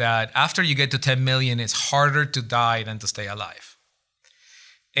ago that after you get to 10 million, it's harder to die than to stay alive.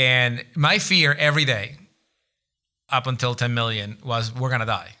 And my fear every day up until 10 million was we're going to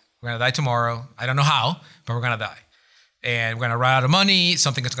die. We're going to die tomorrow. I don't know how, but we're going to die. And we're going to run out of money.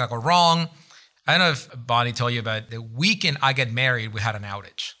 Something is going to go wrong. I don't know if Bonnie told you about the weekend I get married, we had an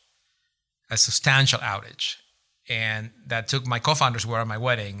outage, a substantial outage. And that took my co-founders who were at my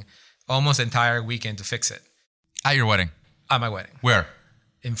wedding almost the entire weekend to fix it. At your wedding? At my wedding. Where?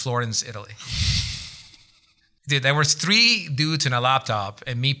 In Florence, Italy. Dude, there was 3 dudes in a laptop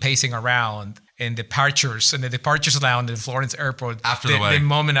and me pacing around in the departures lounge in Florence airport. After the wedding? The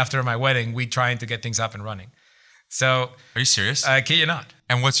moment after my wedding, we trying to get things up and running. So. Are you serious? I kid you not.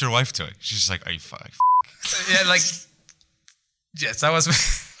 And what's your wife doing? She's just like, are you fucking Yeah, like, yes, that was,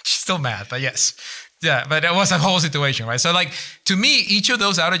 she's still mad, but yes. Yeah, but it was a whole situation, right? So like, to me, each of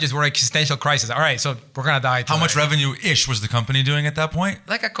those outages were existential crisis. All right, so we're going to die today. How much revenue-ish was the company doing at that point?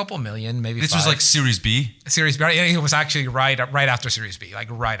 Like a couple million, maybe This 5. was like Series B? Series B. It was actually right after Series B, like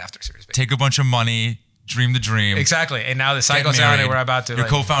right after Series B. Take a bunch of money, dream the dream. Exactly. And now the cycle's out and we're about to. Your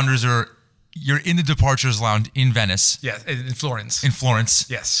co-founders you're in the departures lounge in Venice. Yes, in Florence. In Florence.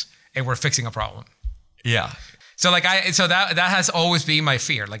 Yes. And we're fixing a problem. Yeah. So like that has always been my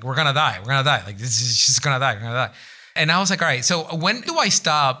fear. Like we're gonna die. We're gonna die. Like this is just gonna die. We're gonna die. And I was like, all right. So when do I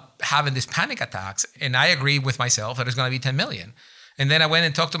stop having these panic attacks? And I agreed with myself that it's gonna be 10 million. And then I went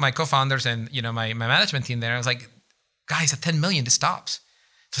and talked to my co-founders and my management team there. I was like, guys, at 10 million, this stops.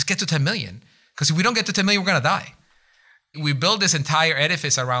 Let's get to 10 million. Because if we don't get to 10 million, we're gonna die. We built this entire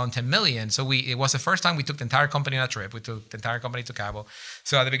edifice around 10 million. So it was the first time we took the entire company on a trip. We took the entire company to Cabo.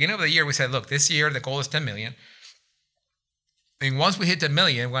 So at the beginning of the year, we said, look, this year the goal is 10 million. And once we hit 10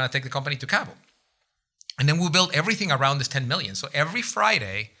 million, we're going to take the company to Cabo. And then we'll build everything around this 10 million. So every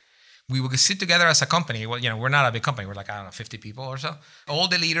Friday, we will sit together as a company. Well, we're not a big company. We're like, I don't know, 50 people or so. All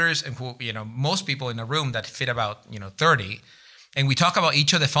the leaders and most people in the room that fit about, 30. And we talk about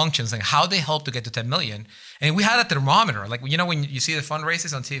each of the functions and how they help to get to 10 million. And we had a thermometer. Like, when you see the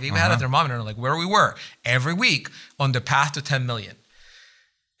fundraisers on TV, we had a thermometer, like where we were every week on the path to 10 million.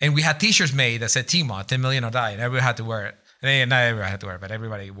 And we had t-shirts made that said TMOD, 10 million or die. And everybody had to wear it. Not everybody had to wear it, but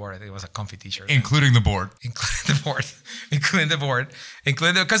everybody wore it. It was a comfy t-shirt. Including the board. Including the board.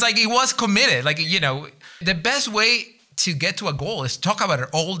 Because like it was committed. Like, the best way to get to a goal is to talk about it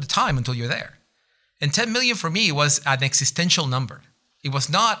all the time until you're there. And 10 million for me was an existential number. It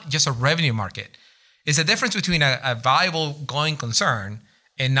was not just a revenue market. It's a difference between a viable going concern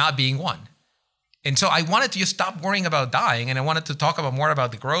and not being one. And so I wanted to just stop worrying about dying, and I wanted to talk about more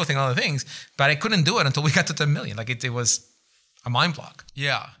about the growth and other things, but I couldn't do it until we got to 10 million. Like it was a mind block.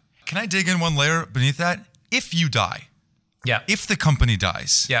 Yeah. Can I dig in one layer beneath that? If you die, yeah. If the company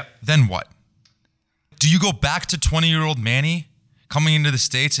dies, yeah. Then what? Do you go back to 20-year-old Manny coming into the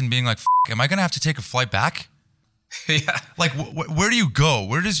States and being like, am I going to have to take a flight back? Yeah. Like, where do you go?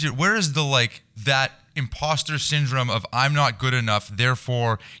 Where is the that imposter syndrome of I'm not good enough,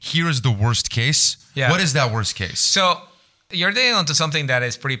 therefore here is the worst case? Yeah. What is that worst case? So you're digging onto something that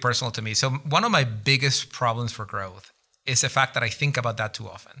is pretty personal to me. So one of my biggest problems for growth is the fact that I think about that too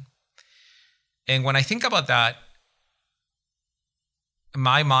often. And when I think about that,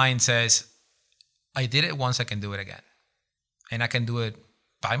 my mind says, I did it once, I can do it again. And I can do it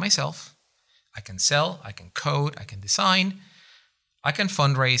by myself. I can sell, I can code, I can design, I can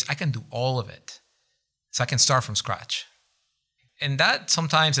fundraise, I can do all of it. So I can start from scratch. And that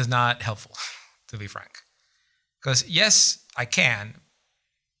sometimes is not helpful, to be frank. Because yes, I can,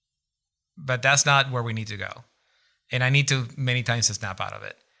 but that's not where we need to go. And I need to many times to snap out of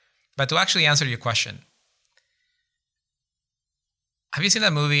it. But to actually answer your question, have you seen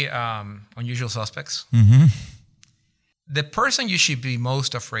that movie, Unusual Suspects? Mm-hmm. The person you should be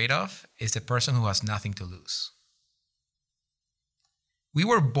most afraid of is the person who has nothing to lose. We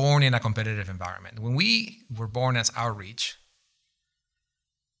were born in a competitive environment. When we were born as Outreach,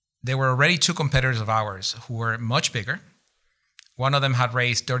 There were already two competitors of ours who were much bigger. One of them had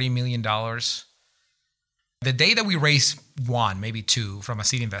raised $30 million. The day that we raised one, maybe two, from a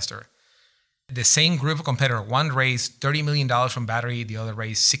seed investor, the same group of competitor, one raised $30 million from Battery, the other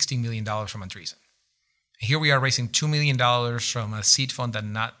raised $60 million from Andreessen. Here we are raising $2 million from a seed fund that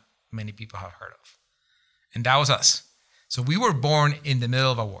not many people have heard of. And that was us. So we were born in the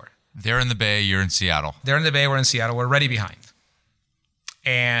middle of a war. They're in the Bay, you're in Seattle. They're in the Bay, we're in Seattle, we're already behind.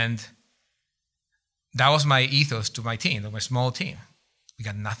 And that was my ethos to my team, to my small team. We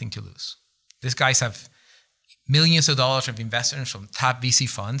got nothing to lose. These guys have millions of dollars of investors from top VC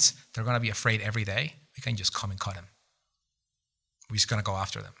funds. They're going to be afraid every day. We can just come and cut them. We're just going to go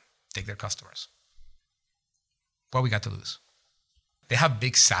after them, take their customers. What we got to lose? They have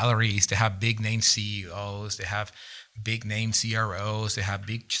big salaries. They have big name CEOs. They have big name CROs. They have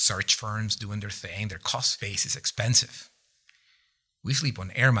big search firms doing their thing. Their cost base is expensive. We sleep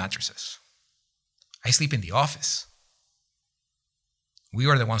on air mattresses. I sleep in the office. We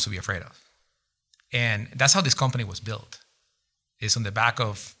are the ones to be afraid of. And that's how this company was built. It's on the back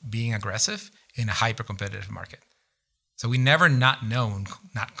of being aggressive in a hyper-competitive market. So we never not known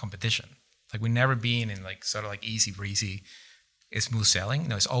not competition. Like we never been in like sort of like easy breezy, smooth sailing.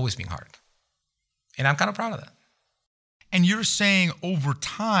 No, it's always been hard. And I'm kind of proud of that. And you're saying over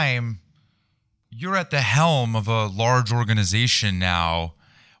time, you're at the helm of a large organization now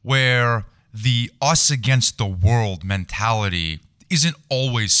where the us against the world mentality isn't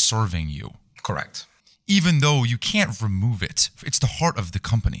always serving you. Correct. Even though you can't remove it. It's the heart of the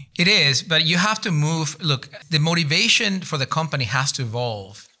company. It is, but you have to move. Look, the motivation for the company has to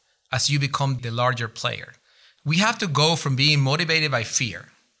evolve as you become the larger player. We have to go from being motivated by fear,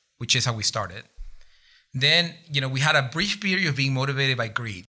 which is how we started. Then, we had a brief period of being motivated by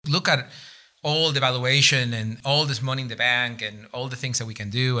greed. Look at all the valuation and all this money in the bank and all the things that we can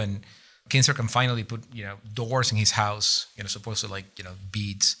do. And Kinzer can finally put, doors in his house, supposed to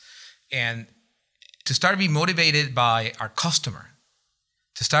beads. And to start being motivated by our customer,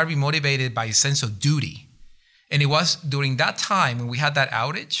 to start being motivated by a sense of duty. And it was during that time when we had that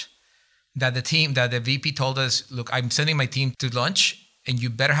outage that the VP told us, look, I'm sending my team to lunch and you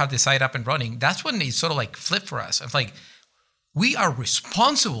better have the site up and running. That's when it sort of like flipped for us. It's like, we are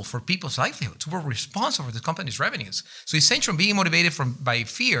responsible for people's livelihoods. We're responsible for the company's revenues. So it's changed from being motivated by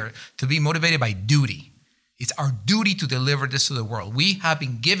fear to being motivated by duty. It's our duty to deliver this to the world. We have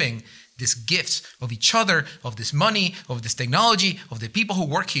been giving these gifts of each other, of this money, of this technology, of the people who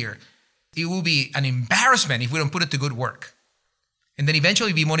work here. It will be an embarrassment if we don't put it to good work. And then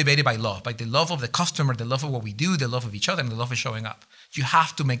eventually be motivated by love, by the love of the customer, the love of what we do, the love of each other, and the love of showing up. You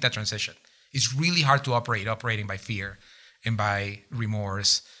have to make that transition. It's really hard to operating by fear and by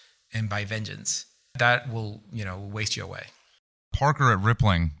remorse and by vengeance. That will, waste you away. Parker at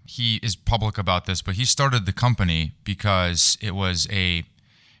Rippling, he is public about this, but he started the company because it was a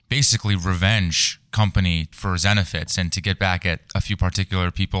basically revenge company for Zenefits and to get back at a few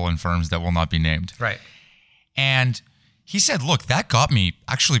particular people and firms that will not be named. Right. And he said, look, that got me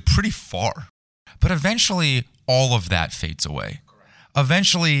actually pretty far. But eventually, all of that fades away. Correct.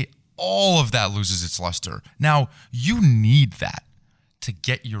 Eventually, all of that loses its luster. Now, you need that to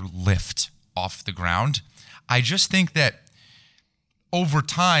get your lift off the ground. I just think that over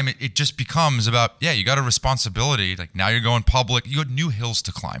time, it just becomes about, you got a responsibility. Like now you're going public, you got new hills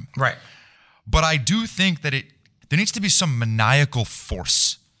to climb. Right. But I do think that there needs to be some maniacal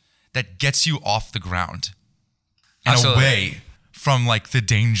force that gets you off the ground and Absolutely. away from like the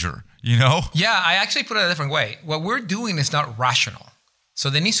danger, Yeah, I actually put it a different way. What we're doing is not rational. So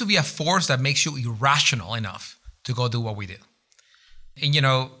there needs to be a force that makes you irrational enough to go do what we do.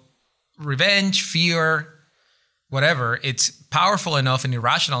 And, revenge, fear, whatever, it's powerful enough and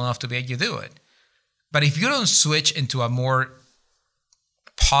irrational enough to make you do it. But if you don't switch into a more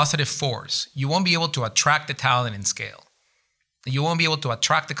positive force, you won't be able to attract the talent and scale. You won't be able to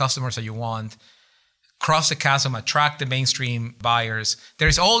attract the customers that you want, cross the chasm, attract the mainstream buyers.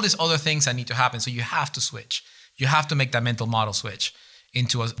 There's all these other things that need to happen. So you have to switch. You have to make that mental model switch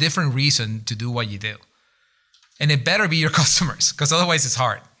into a different reason to do what you do. And it better be your customers, because otherwise it's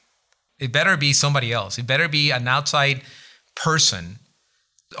hard. It better be somebody else. It better be an outside person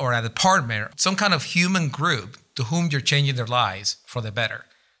or a department, some kind of human group to whom you're changing their lives for the better.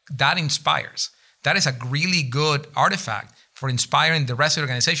 That inspires. That is a really good artifact for inspiring the rest of the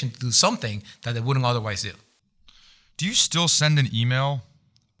organization to do something that they wouldn't otherwise do. Do you still send an email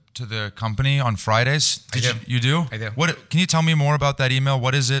to the company on Fridays? I do. You do? I do. Can you tell me more about that email?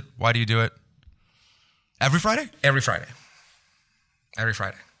 What is it? Why do you do it? Every Friday? Every Friday. Every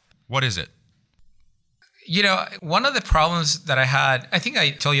Friday. What is it? One of the problems that I had, I think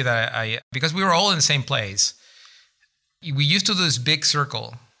I told you that because we were all in the same place, we used to do this big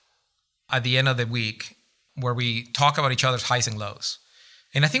circle at the end of the week where we talk about each other's highs and lows.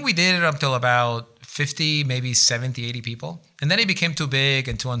 And I think we did it until about 50, maybe 70, 80 people. And then it became too big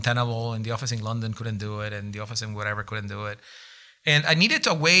and too untenable, and the office in London couldn't do it, and the office in whatever couldn't do it. And I needed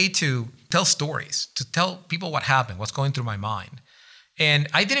a way to tell stories, to tell people what happened, what's going through my mind. And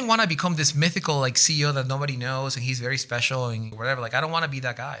I didn't want to become this mythical CEO that nobody knows and he's very special and whatever. I don't want to be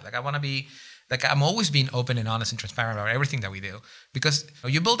that guy. I want to be, I'm always being open and honest and transparent about everything that we do. Because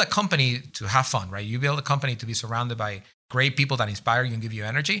you build a company to have fun, right? You build a company to be surrounded by great people that inspire you and give you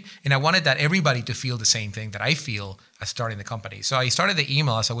energy. And I wanted that everybody to feel the same thing that I feel as starting the company. So I started the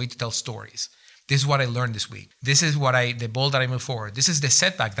email as a way to tell stories. This is what I learned this week. This is the goal that I moved forward. This is the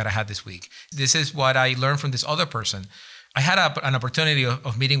setback that I had this week. This is what I learned from this other person. I had an opportunity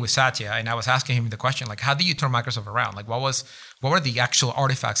of meeting with Satya, and I was asking him the question, how did you turn Microsoft around? What were the actual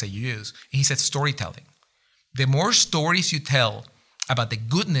artifacts that you use? And he said, storytelling. The more stories you tell about the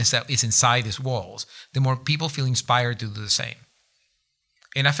goodness that is inside these walls, the more people feel inspired to do the same.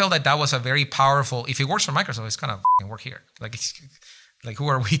 And I felt that was a very powerful, if it works for Microsoft, it's gonna work here. Who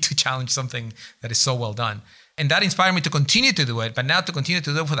are we to challenge something that is so well done? And that inspired me to continue to do it, but now to continue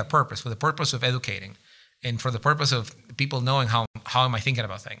to do it for the purpose of educating. And for the purpose of people knowing how am I thinking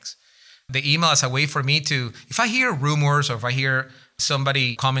about things. The email is a way for me to, if I hear rumors or if I hear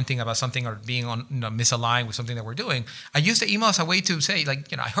somebody commenting about something or being misaligned with something that we're doing, I use the email as a way to say,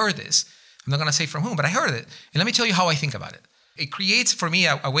 I heard this. I'm not going to say from whom, but I heard it. And let me tell you how I think about it. It creates for me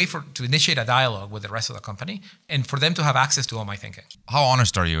a way to initiate a dialogue with the rest of the company and for them to have access to all my thinking. How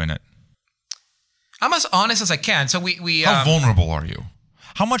honest are you in it? I'm as honest as I can. So we How vulnerable are you?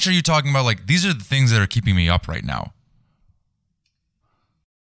 How much are you talking about, these are the things that are keeping me up right now?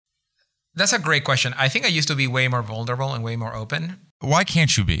 That's a great question. I think I used to be way more vulnerable and way more open. Why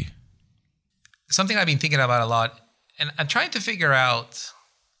can't you be? Something I've been thinking about a lot, and I'm trying to figure out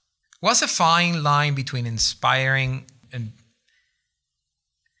what's a fine line between inspiring and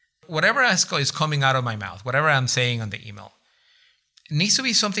whatever is coming out of my mouth, whatever I'm saying on the email. It needs to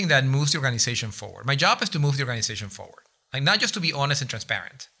be something that moves the organization forward. My job is to move the organization forward. Not just to be honest and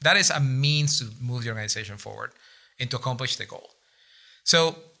transparent. That is a means to move the organization forward and to accomplish the goal.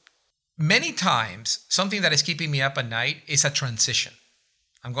 So many times, something that is keeping me up at night is a transition.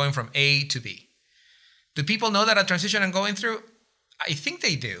 I'm going from A to B. Do people know that a transition I'm going through? I think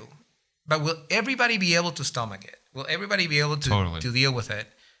they do. But will everybody be able to stomach it? Will everybody be able to deal with it?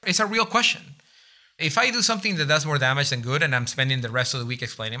 It's a real question. If I do something that does more damage than good and I'm spending the rest of the week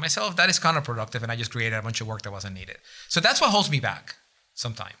explaining myself, that is counterproductive and I just created a bunch of work that wasn't needed. So that's what holds me back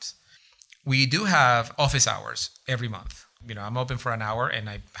sometimes. We do have office hours every month. I'm open for an hour and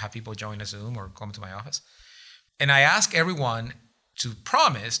I have people join a Zoom or come to my office. And I ask everyone to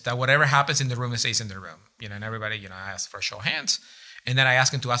promise that whatever happens in the room stays in the room. And everybody, I ask for a show of hands. And then I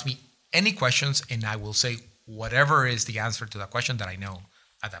ask them to ask me any questions and I will say whatever is the answer to that question that I know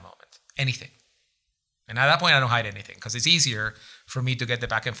at that moment. Anything. And at that point, I don't hide anything because it's easier for me to get the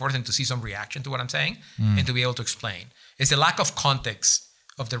back and forth and to see some reaction to what I'm saying and to be able to explain. It's the lack of context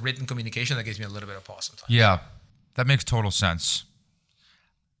of the written communication that gives me a little bit of pause sometimes. Yeah, that makes total sense.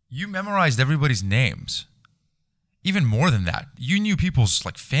 You memorized everybody's names. Even more than that, you knew people's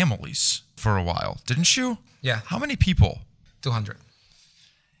families for a while, didn't you? Yeah. How many people? 200.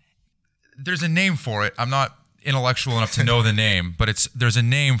 There's a name for it. I'm not intellectual enough to know the name, but there's a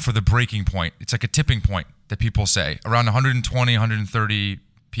name for the breaking point. It's like a tipping point that people say. Around 120, 130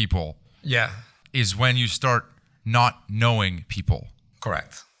 people. Yeah. Is when you start not knowing people.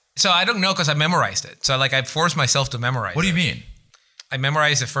 Correct. So I don't know because I memorized it. So I forced myself to memorize it. What do you mean? I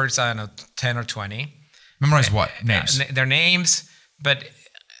memorized the first, 10 or 20. Memorize what? Names? Their names, but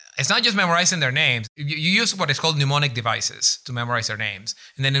it's not just memorizing their names. You use what is called mnemonic devices to memorize their names.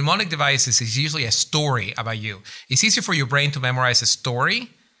 And the mnemonic devices is usually a story about you. It's easier for your brain to memorize a story,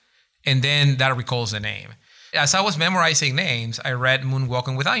 and then that recalls the name. As I was memorizing names, I read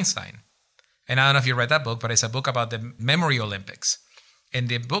Moonwalking with Einstein. And I don't know if you read that book, but it's a book about the memory Olympics. And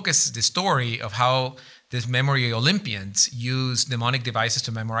the book is the story of how these memory Olympians use mnemonic devices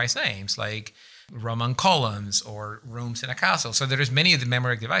to memorize names, like Roman columns or rooms in a castle. So there's many of the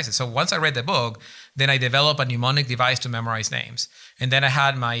mnemonic devices. So once I read the book, then I developed a mnemonic device to memorize names. And then I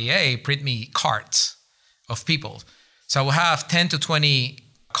had my EA print me cards of people. So I will have 10 to 20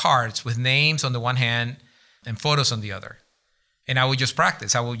 cards with names on the one hand and photos on the other. And I would just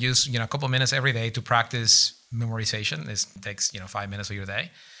practice. I will use a couple of minutes every day to practice memorization. This takes 5 minutes of your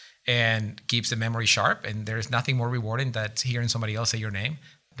day and keeps the memory sharp. And there's nothing more rewarding than hearing somebody else say your name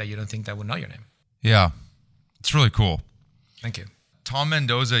that you don't think that would know your name. Yeah. It's really cool. Thank you. Tom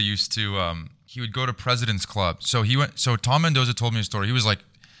Mendoza used to, he would go to President's Club. So Tom Mendoza told me a story. He was like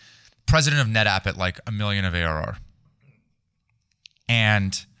president of NetApp at like $1 million of ARR.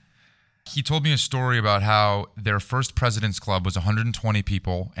 And he told me a story about how their first President's Club was 120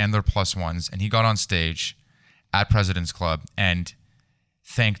 people and their plus ones. And he got on stage at President's Club and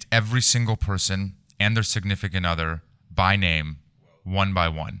thanked every single person and their significant other by name, one by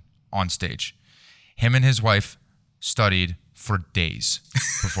one, on stage. Him and his wife studied for days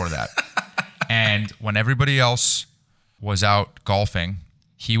before that. And when everybody else was out golfing,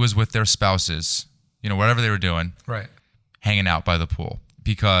 he was with their spouses, whatever they were doing, right, hanging out by the pool,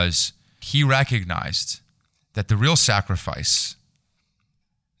 because he recognized that the real sacrifice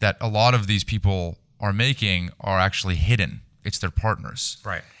that a lot of these people are making are actually hidden. It's their partners.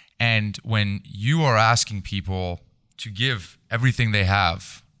 Right. And when you are asking people to give everything they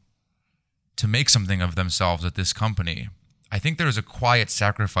have to make something of themselves at this company, I think there is a quiet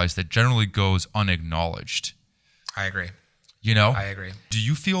sacrifice that generally goes unacknowledged. I agree. I agree. Do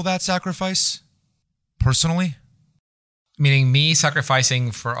you feel that sacrifice personally? Meaning me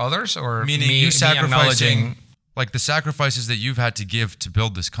sacrificing for others, or meaning me, you sacrificing, acknowledging, like the sacrifices that you've had to give to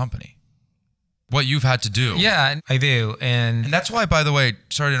build this company, what you've had to do. Yeah, I do. And that's why, by the way,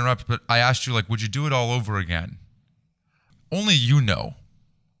 sorry to interrupt, but I asked you, like, would you do it all over again? Only you know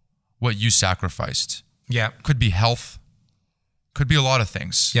what you sacrificed. Yeah. Could be health, could be a lot of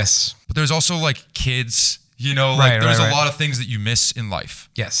things. Yes. But there's also like kids, there's a lot of things that you miss in life.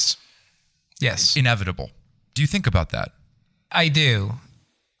 Yes. Yes. Inevitable. Do you think about that? I do.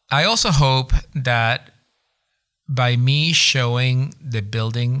 I also hope that by me showing the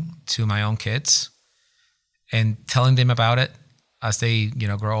building to my own kids and telling them about it as they,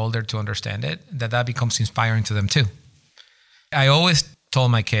 grow older to understand it, that becomes inspiring to them too. I always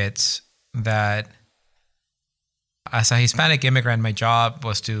told my kids that as a Hispanic immigrant, my job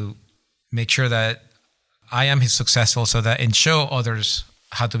was to make sure that I am successful and show others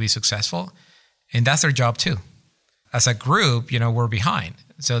how to be successful. And that's their job too. As a group, we're behind.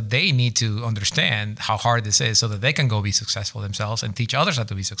 So they need to understand how hard this is so that they can go be successful themselves and teach others how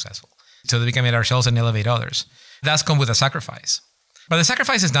to be successful so that we can make ourselves and elevate others. That's come with a sacrifice. But the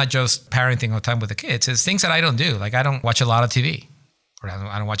sacrifice is not just parenting or time with the kids. It's things that I don't do. Like I don't watch a lot of TV, or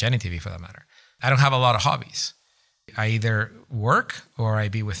I don't watch any TV for that matter. I don't have a lot of hobbies. I either work or I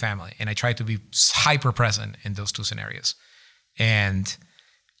be with family. And I try to be hyper present in those two scenarios. And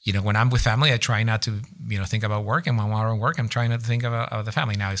when I'm with family, I try not to, think about work. And when I'm at work, I'm trying not to think about the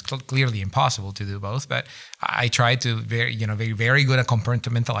family. Now, it's clearly impossible to do both, but I try to be very good at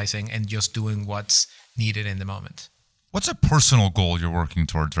compartmentalizing and just doing what's needed in the moment. What's a personal goal you're working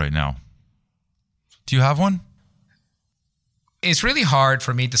towards right now? Do you have one? It's really hard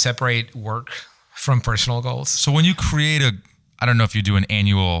for me to separate work from personal goals. So when you create I don't know if you do an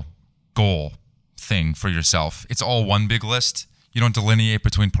annual goal thing for yourself, it's all one big list? You don't delineate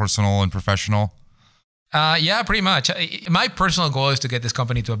between personal and professional? Yeah, pretty much. My personal goal is to get this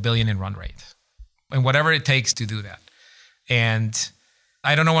company to $1 billion in run rate, and whatever it takes to do that. And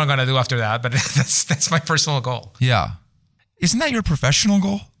I don't know what I'm going to do after that, but that's my personal goal. Yeah. Isn't that your professional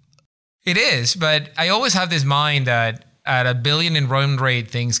goal? It is, but I always have this mind that at $1 billion in run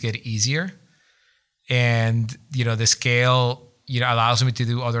rate, things get easier. And, the scale, allows me to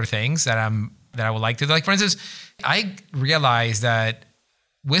do other things that I would like to do. Like, for instance, I realized that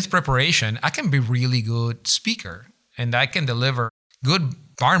with preparation, I can be really good speaker and I can deliver good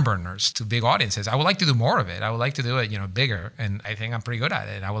barn burners to big audiences. I would like to do more of it. I would like to do it, bigger. And I think I'm pretty good at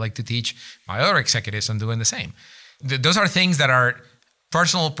it. And I would like to teach my other executives on doing the same. Those are things that are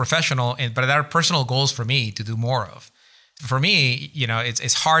personal, professional, but that are personal goals for me to do more of. For me,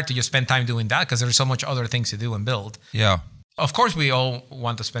 it's hard to just spend time doing that because there's so much other things to do and build. Yeah. Of course, we all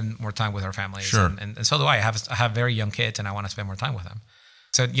want to spend more time with our families. Sure. And so do I. I have very young kids and I want to spend more time with them.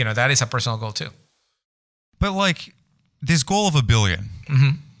 So, that is a personal goal too. But like this goal of $1 billion, mm-hmm.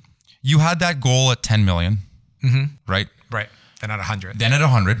 You had that goal at 10 million, mm-hmm. right? Right. Then at 100. Then at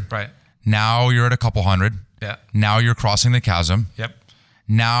 100. Right. Now you're at a couple hundred. Yeah. Now you're crossing the chasm. Yep.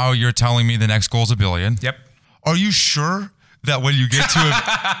 Now you're telling me the next goal is $1 billion. Yep. Are you sure that when you get to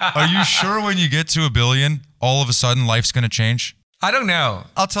 $1 billion, all of a sudden life's going to change? I don't know.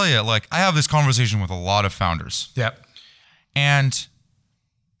 I'll tell you, I have this conversation with a lot of founders. Yep. And,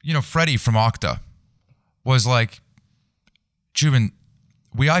 Freddie from Okta was like, Jubin,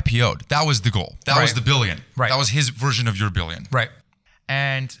 we IPO'd. That was the goal. That was the $1 billion. Right. That was his version of your $1 billion. Right.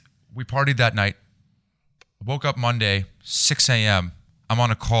 And we partied that night. Woke up Monday, 6 a.m. I'm on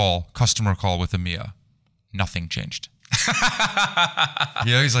a customer call with EMEA. Nothing changed.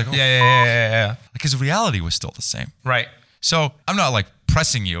 He's like, oh, yeah. because reality was still the same. Right. So I'm not like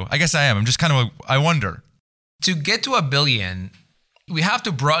pressing you. I guess I am. I'm just kind of, I wonder. To get to $1 billion, we have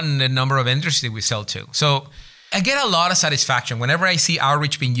to broaden the number of industries we sell to. So I get a lot of satisfaction whenever I see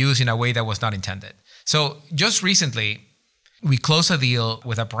outreach being used in a way that was not intended. So just recently, we closed a deal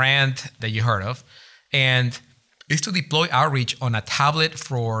with a brand that you heard of, and it's to deploy outreach on a tablet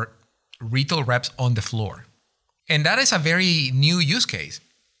for retail reps on the floor. And that is a very new use case.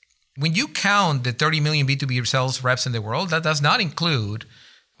 When you count the 30 million B2B sales reps in the world, that does not include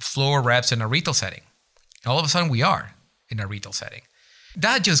floor reps in a retail setting. All of a sudden, we are in a retail setting.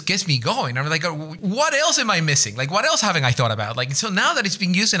 That just gets me going. I'm like, what else am I missing? Like, what else haven't I thought about? Like, so now that it's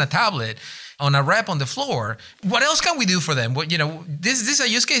being used in a tablet on a rep on the floor, what else can we do for them? This is a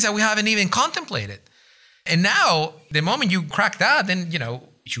use case that we haven't even contemplated. And now, the moment you crack that, then,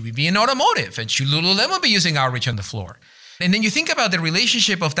 should we be in automotive? And should Lululemon be using outreach on the floor? And then you think about the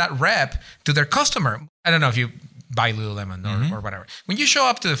relationship of that rep to their customer. I don't know if you buy Lululemon or whatever. When you show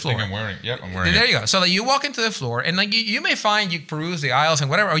up to the floor. I think I'm wearing it. Yep, I'm wearing it. There you go. So like you walk into the floor and like you may find you peruse the aisles and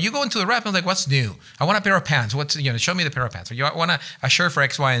whatever, or you go into the rep and like, what's new? I want a pair of pants. Show me the pair of pants. Or you want a shirt for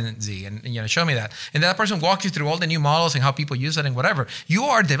X, Y, and Z and show me that. And that person walks you through all the new models and how people use it and whatever. You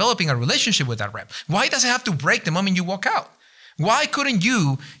are developing a relationship with that rep. Why does it have to break the moment you walk out? Why couldn't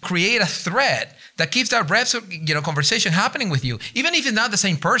you create a thread that keeps that rep's conversation happening with you, even if it's not the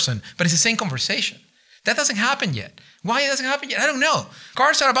same person, but it's the same conversation? That doesn't happen yet. Why it doesn't happen yet? I don't know.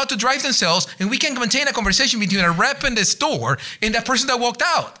 Cars are about to drive themselves, and we can maintain a conversation between a rep in the store and that person that walked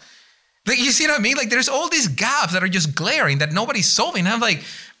out. Like, you see what I mean? Like, there's all these gaps that are just glaring that nobody's solving. And I'm like,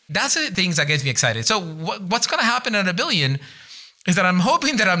 that's the things that gets me excited. So what's going to happen at $1 billion is that I'm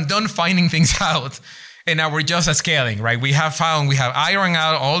hoping that I'm done finding things out. And now we're just scaling, right? We have ironing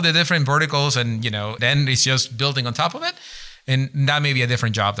out all the different verticals and, then it's just building on top of it. And that may be a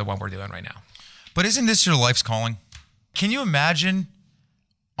different job than what we're doing right now. But isn't this your life's calling? Can you imagine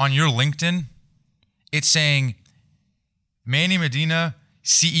on your LinkedIn, it's saying Manny Medina,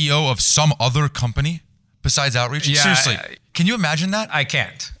 CEO of some other company besides outreach? Yeah, seriously, can you imagine that? I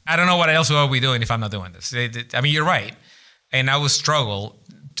can't. I don't know what else will I be doing if I'm not doing this. I mean, you're right. And I would struggle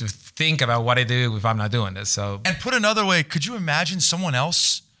to think about what I do if I'm not doing this. So, and put another way, could you imagine someone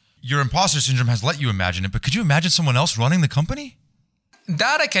else? Your imposter syndrome has let you imagine it, but could you imagine someone else running the company?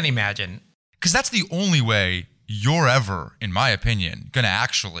 That I can imagine. Because that's the only way you're ever, in my opinion, going to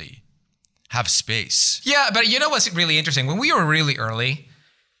actually have space. Yeah, but you know what's really interesting? When we were really early,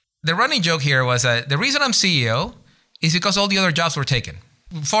 the running joke here was that the reason I'm CEO is because all the other jobs were taken.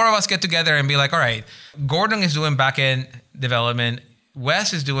 4 of us get together and be like, all right, Gordon is doing back-end development,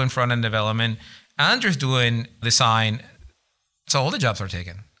 Wes is doing front-end development, Andrew's doing design, so all the jobs are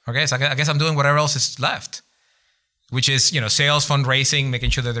taken. Okay, so I guess I'm doing whatever else is left, which is, sales, fundraising, making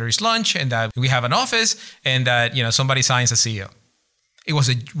sure that there is lunch and that we have an office and that, somebody signs a CEO. It was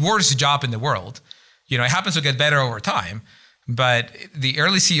the worst job in the world. It happens to get better over time. But the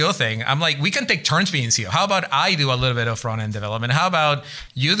early CEO thing, I'm like, we can take turns being CEO. How about I do a little bit of front-end development? How about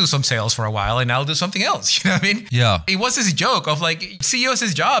you do some sales for a while and I'll do something else? You know what I mean? Yeah. It was this joke of like, CEO is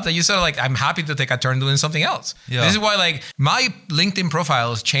his job that you sort of like, I'm happy to take a turn doing something else. Yeah. This is why like my LinkedIn profile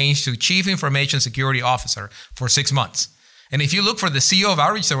has changed to Chief Information Security Officer for 6 months. And if you look for the CEO of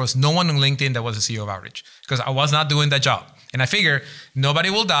Outreach, there was no one on LinkedIn that was the CEO of Outreach because I was not doing that job. And I figure nobody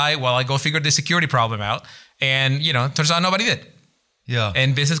will die while I go figure the security problem out. And, turns out nobody did. Yeah.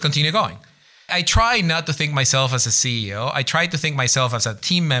 And business continued going. I try not to think myself as a CEO. I try to think myself as a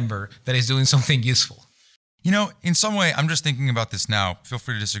team member that is doing something useful. In some way, I'm just thinking about this now. Feel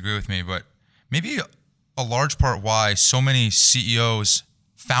free to disagree with me, but maybe a large part why so many CEOs,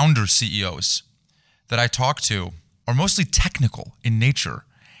 founder CEOs that I talk to are mostly technical in nature.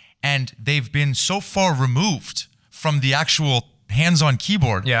 And they've been so far removed from the actual hands-on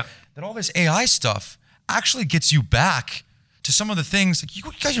keyboard that all this AI stuff actually gets you back to some of the things. Like, you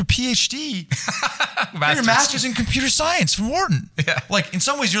got your PhD, your master's in computer science from Wharton. Yeah. Like, in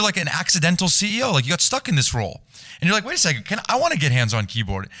some ways, you're like an accidental CEO. Like, you got stuck in this role. And you're like, wait a second, I want to get hands-on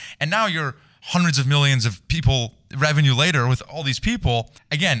keyboard. And now you're hundreds of millions of people revenue later with all these people.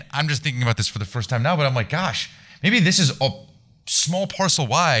 Again, I'm just thinking about this for the first time now, but I'm like, gosh, maybe this is a small parcel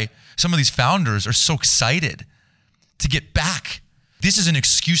why some of these founders are so excited to get back. This is an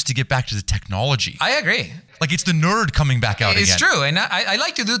excuse to get back to the technology. I agree. Like, it's the nerd coming back out again. It's true. And I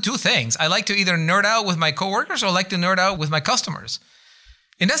like to do 2 things. I like to either nerd out with my coworkers or I like to nerd out with my customers.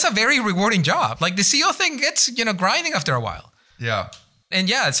 And that's a very rewarding job. Like, the CEO thing gets, grinding after a while. Yeah. And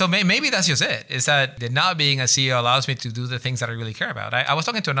so maybe that's just it. Is that not being a CEO allows me to do the things that I really care about. I was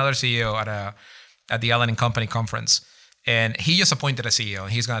talking to another CEO at the Allen & Company conference, and he just appointed a CEO,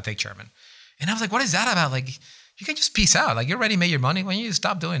 and he's going to take chairman. And I was like, what is that about? Like, you can just peace out. Like, you already made your money. When you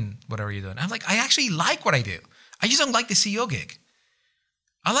stop doing whatever you're doing. I'm like, I actually like what I do. I just don't like the CEO gig.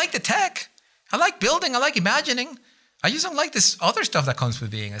 I like the tech. I like building. I like imagining. I just don't like this other stuff that comes with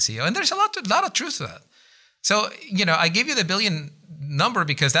being a CEO. And there's a lot of truth to that. So, I give you the billion number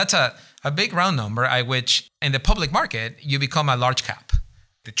because that's a big round number at which in the public market, you become a large cap.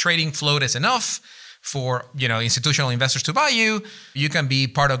 The trading float is enough for, institutional investors to buy you. You can be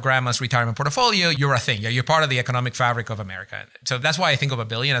part of grandma's retirement portfolio. You're a thing. You're part of the economic fabric of America. So that's why I think of $1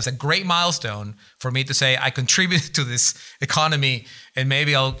 billion as a great milestone for me to say I contributed to this economy, and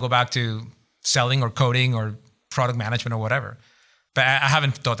maybe I'll go back to selling or coding or product management or whatever. But I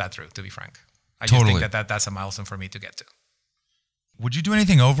haven't thought that through, to be frank. I just think that's a milestone for me to get to. Would you do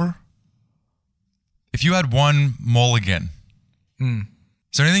anything over? If you had one mulligan,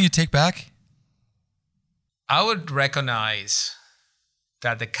 is there anything you'd take back? I would recognize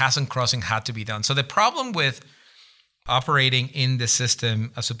that the chasm crossing had to be done. So the problem with operating in the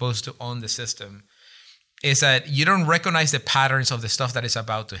system as opposed to on the system is that you don't recognize the patterns of the stuff that is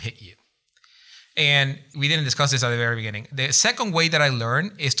about to hit you. And we didn't discuss this at the very beginning. The second way that I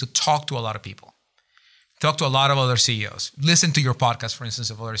learned is to talk to a lot of people. Talk to a lot of other CEOs. Listen to your podcast, for instance,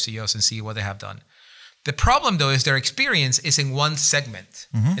 of other CEOs and see what they have done. The problem, though, is their experience is in one segment.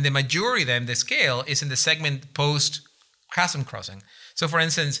 And the majority of them, the scale, is in the segment post-chasm crossing. So, for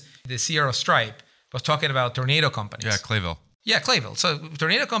instance, the CEO of Stripe was talking about tornado companies. Yeah, Clayville. Yeah, Clayville. So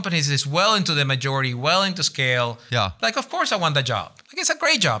tornado companies is well into the majority, well into scale. Yeah. Like, of course I want that job. Like, it's a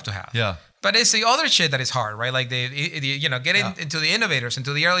great job to have. Yeah. But it's the other shit that is hard, right? Like, getting into the innovators,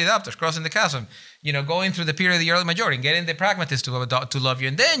 into the early adopters, crossing the chasm, going through the period of the early majority, and getting the pragmatists to love you.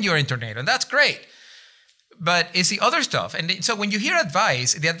 And then you're in tornado. And that's great. But it's the other stuff. And so when you hear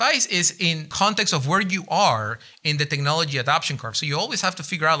advice, the advice is in context of where you are in the technology adoption curve. So you always have to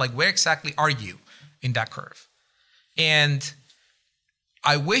figure out, like, where exactly are you in that curve? And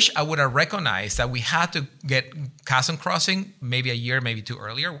I wish I would have recognized that we had to get chasm crossing maybe a year, maybe two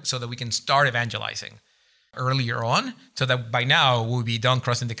earlier, so that we can start evangelizing earlier on, so that by now we'll be done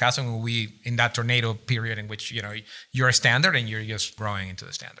crossing the chasm. We'll be in that tornado period in which, you're a standard and you're just growing into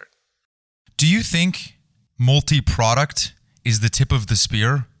the standard. Do you think multi-product is the tip of the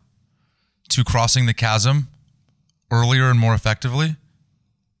spear to crossing the chasm earlier and more effectively?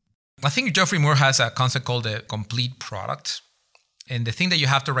 I think Geoffrey Moore has a concept called the complete product. And the thing that you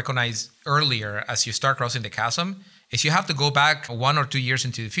have to recognize earlier as you start crossing the chasm is you have to go back 1 or 2 years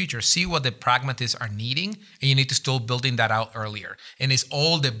into the future, see what the pragmatists are needing, and you need to start building that out earlier. And it's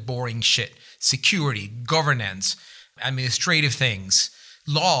all the boring shit: security, governance, administrative things,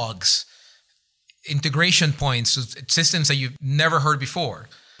 logs, integration points, systems that you've never heard before,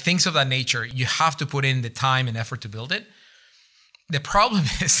 things of that nature. You have to put in the time and effort to build it. The problem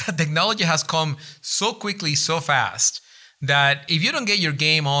is that technology has come so quickly, so fast, that if you don't get your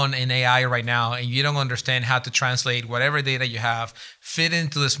game on in AI right now and you don't understand how to translate whatever data you have, fit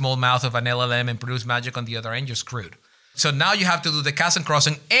into the small mouth of an LLM and produce magic on the other end, you're screwed. So now you have to do the chasm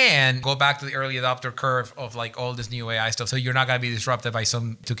crossing and go back to the early adopter curve of like all this new AI stuff. So you're not going to be disrupted by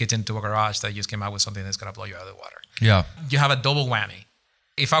some two kids into a garage that just came out with something that's going to blow you out of the water. Yeah. You have a double whammy.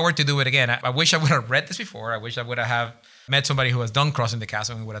 If I were to do it again, I wish I would have read this before. I wish I would have met somebody who has done crossing the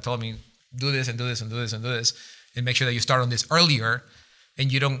chasm and would have told me, do this and do this and do this and do this, and make sure that you start on this earlier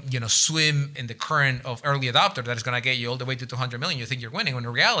and you don't, swim in the current of early adopter that is going to get you all the way to 200 million. You think you're winning, when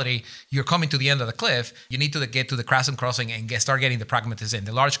in reality, you're coming to the end of the cliff. You need to get to the chasm crossing and start getting the pragmatists in,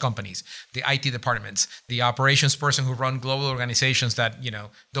 the large companies, the IT departments, the operations person who run global organizations that,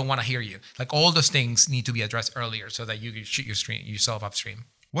 don't want to hear you. Like, all those things need to be addressed earlier so that you can shoot yourself upstream.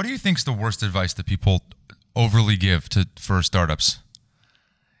 What do you think is the worst advice that people overly give for startups?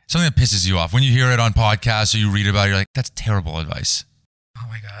 Something that pisses you off when you hear it on podcasts or you read about it, you're like, that's terrible advice. Oh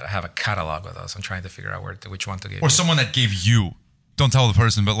my God, I have a catalog of those. I'm trying to figure out which one to give. Or someone that gave you, don't tell the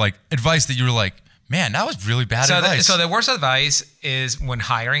person, but like advice that you were like, man, that was really bad advice. So the worst advice is when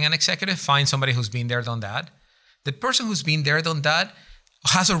hiring an executive, find somebody who's been there, done that. The person who's been there, done that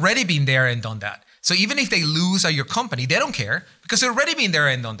has already been there and done that. So even if they lose at your company, they don't care because they've already been there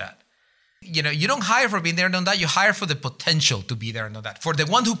and done that. You don't hire for being there and done that. You hire for the potential to be there and done that. For the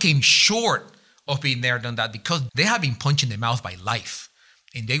one who came short of being there and done that because they have been punched in the mouth by life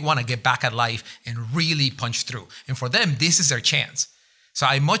and they want to get back at life and really punch through. And for them, this is their chance. So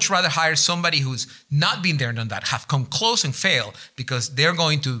I much rather hire somebody who's not been there and done that, have come close and failed because they're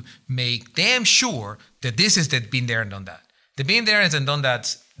going to make damn sure that this is the been there and done that. The been there and done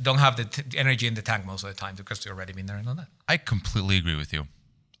that don't have the energy in the tank most of the time because they've already been there and done that. I completely agree with you.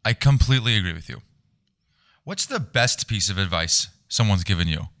 What's the best piece of advice someone's given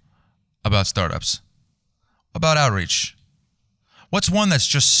you? about startups, about outreach? What's one that's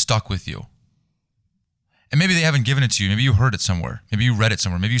just stuck with you? And maybe they haven't given it to you. Maybe you heard it somewhere. Maybe you read it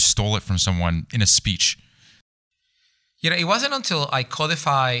somewhere. Maybe you stole it from someone in a speech. It wasn't until I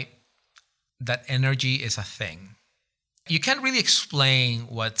codified that energy is a thing. You can't really explain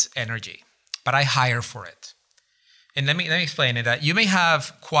what's energy, but I hire for it. And let me explain it. That you may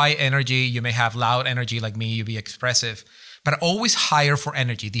have quiet energy, you may have loud energy like me, you be expressive, but always hire for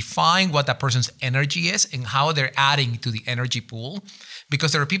energy. Define what that person's energy is and how they're adding to the energy pool,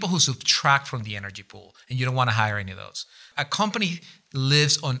 because there are people who subtract from the energy pool, and you don't want to hire any of those. A company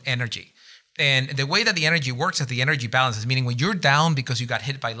lives on energy. And the way that the energy works is the energy balances, meaning when you're down because you got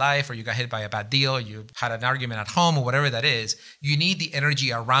hit by life or you got hit by a bad deal, you had an argument at home or whatever that is, you need the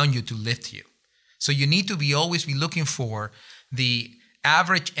energy around you to lift you. So you need to always be looking for the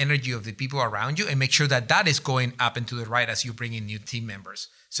average energy of the people around you and make sure that that is going up and to the right as you bring in new team members,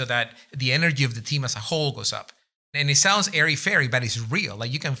 so that the energy of the team as a whole goes up. And it sounds airy-fairy, but it's real.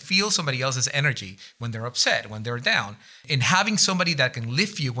 Like you can feel somebody else's energy when they're upset, when they're down. And having somebody that can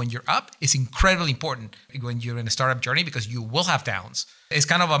lift you when you're up is incredibly important when you're in a startup journey, because you will have downs. It's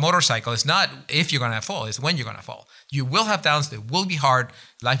kind of a motorcycle. It's not if you're going to fall, it's when you're going to fall. You will have downs. They will be hard.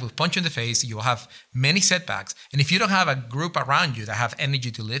 Life will punch you in the face. You will have many setbacks. And if you don't have a group around you that have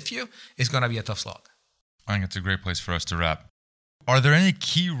energy to lift you, it's going to be a tough slog. I think it's a great place for us to wrap. Are there any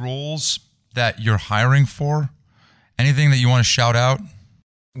key roles that you're hiring for? Anything that you want to shout out?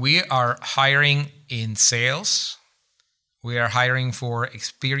 We are hiring in sales. We are hiring for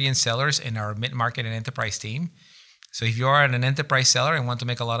experienced sellers in our mid-market and enterprise team. So if you are an enterprise seller and want to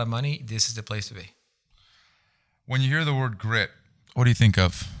make a lot of money, this is the place to be. When you hear the word grit, what do you think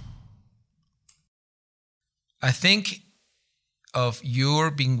of? I think of you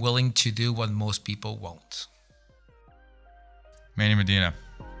being willing to do what most people won't. Manny Medina,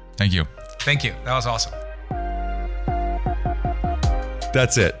 thank you. Thank you. That was awesome.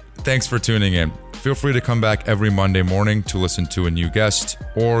 That's it. Thanks for tuning in. Feel free to come back every Monday morning to listen to a new guest,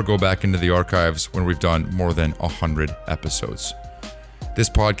 or go back into the archives when we've done more than 100 episodes. This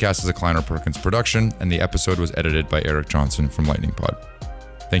podcast is a Kleiner Perkins production, and the episode was edited by Eric Johnson from Lightning Pod.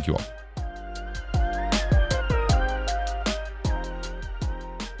 Thank you all.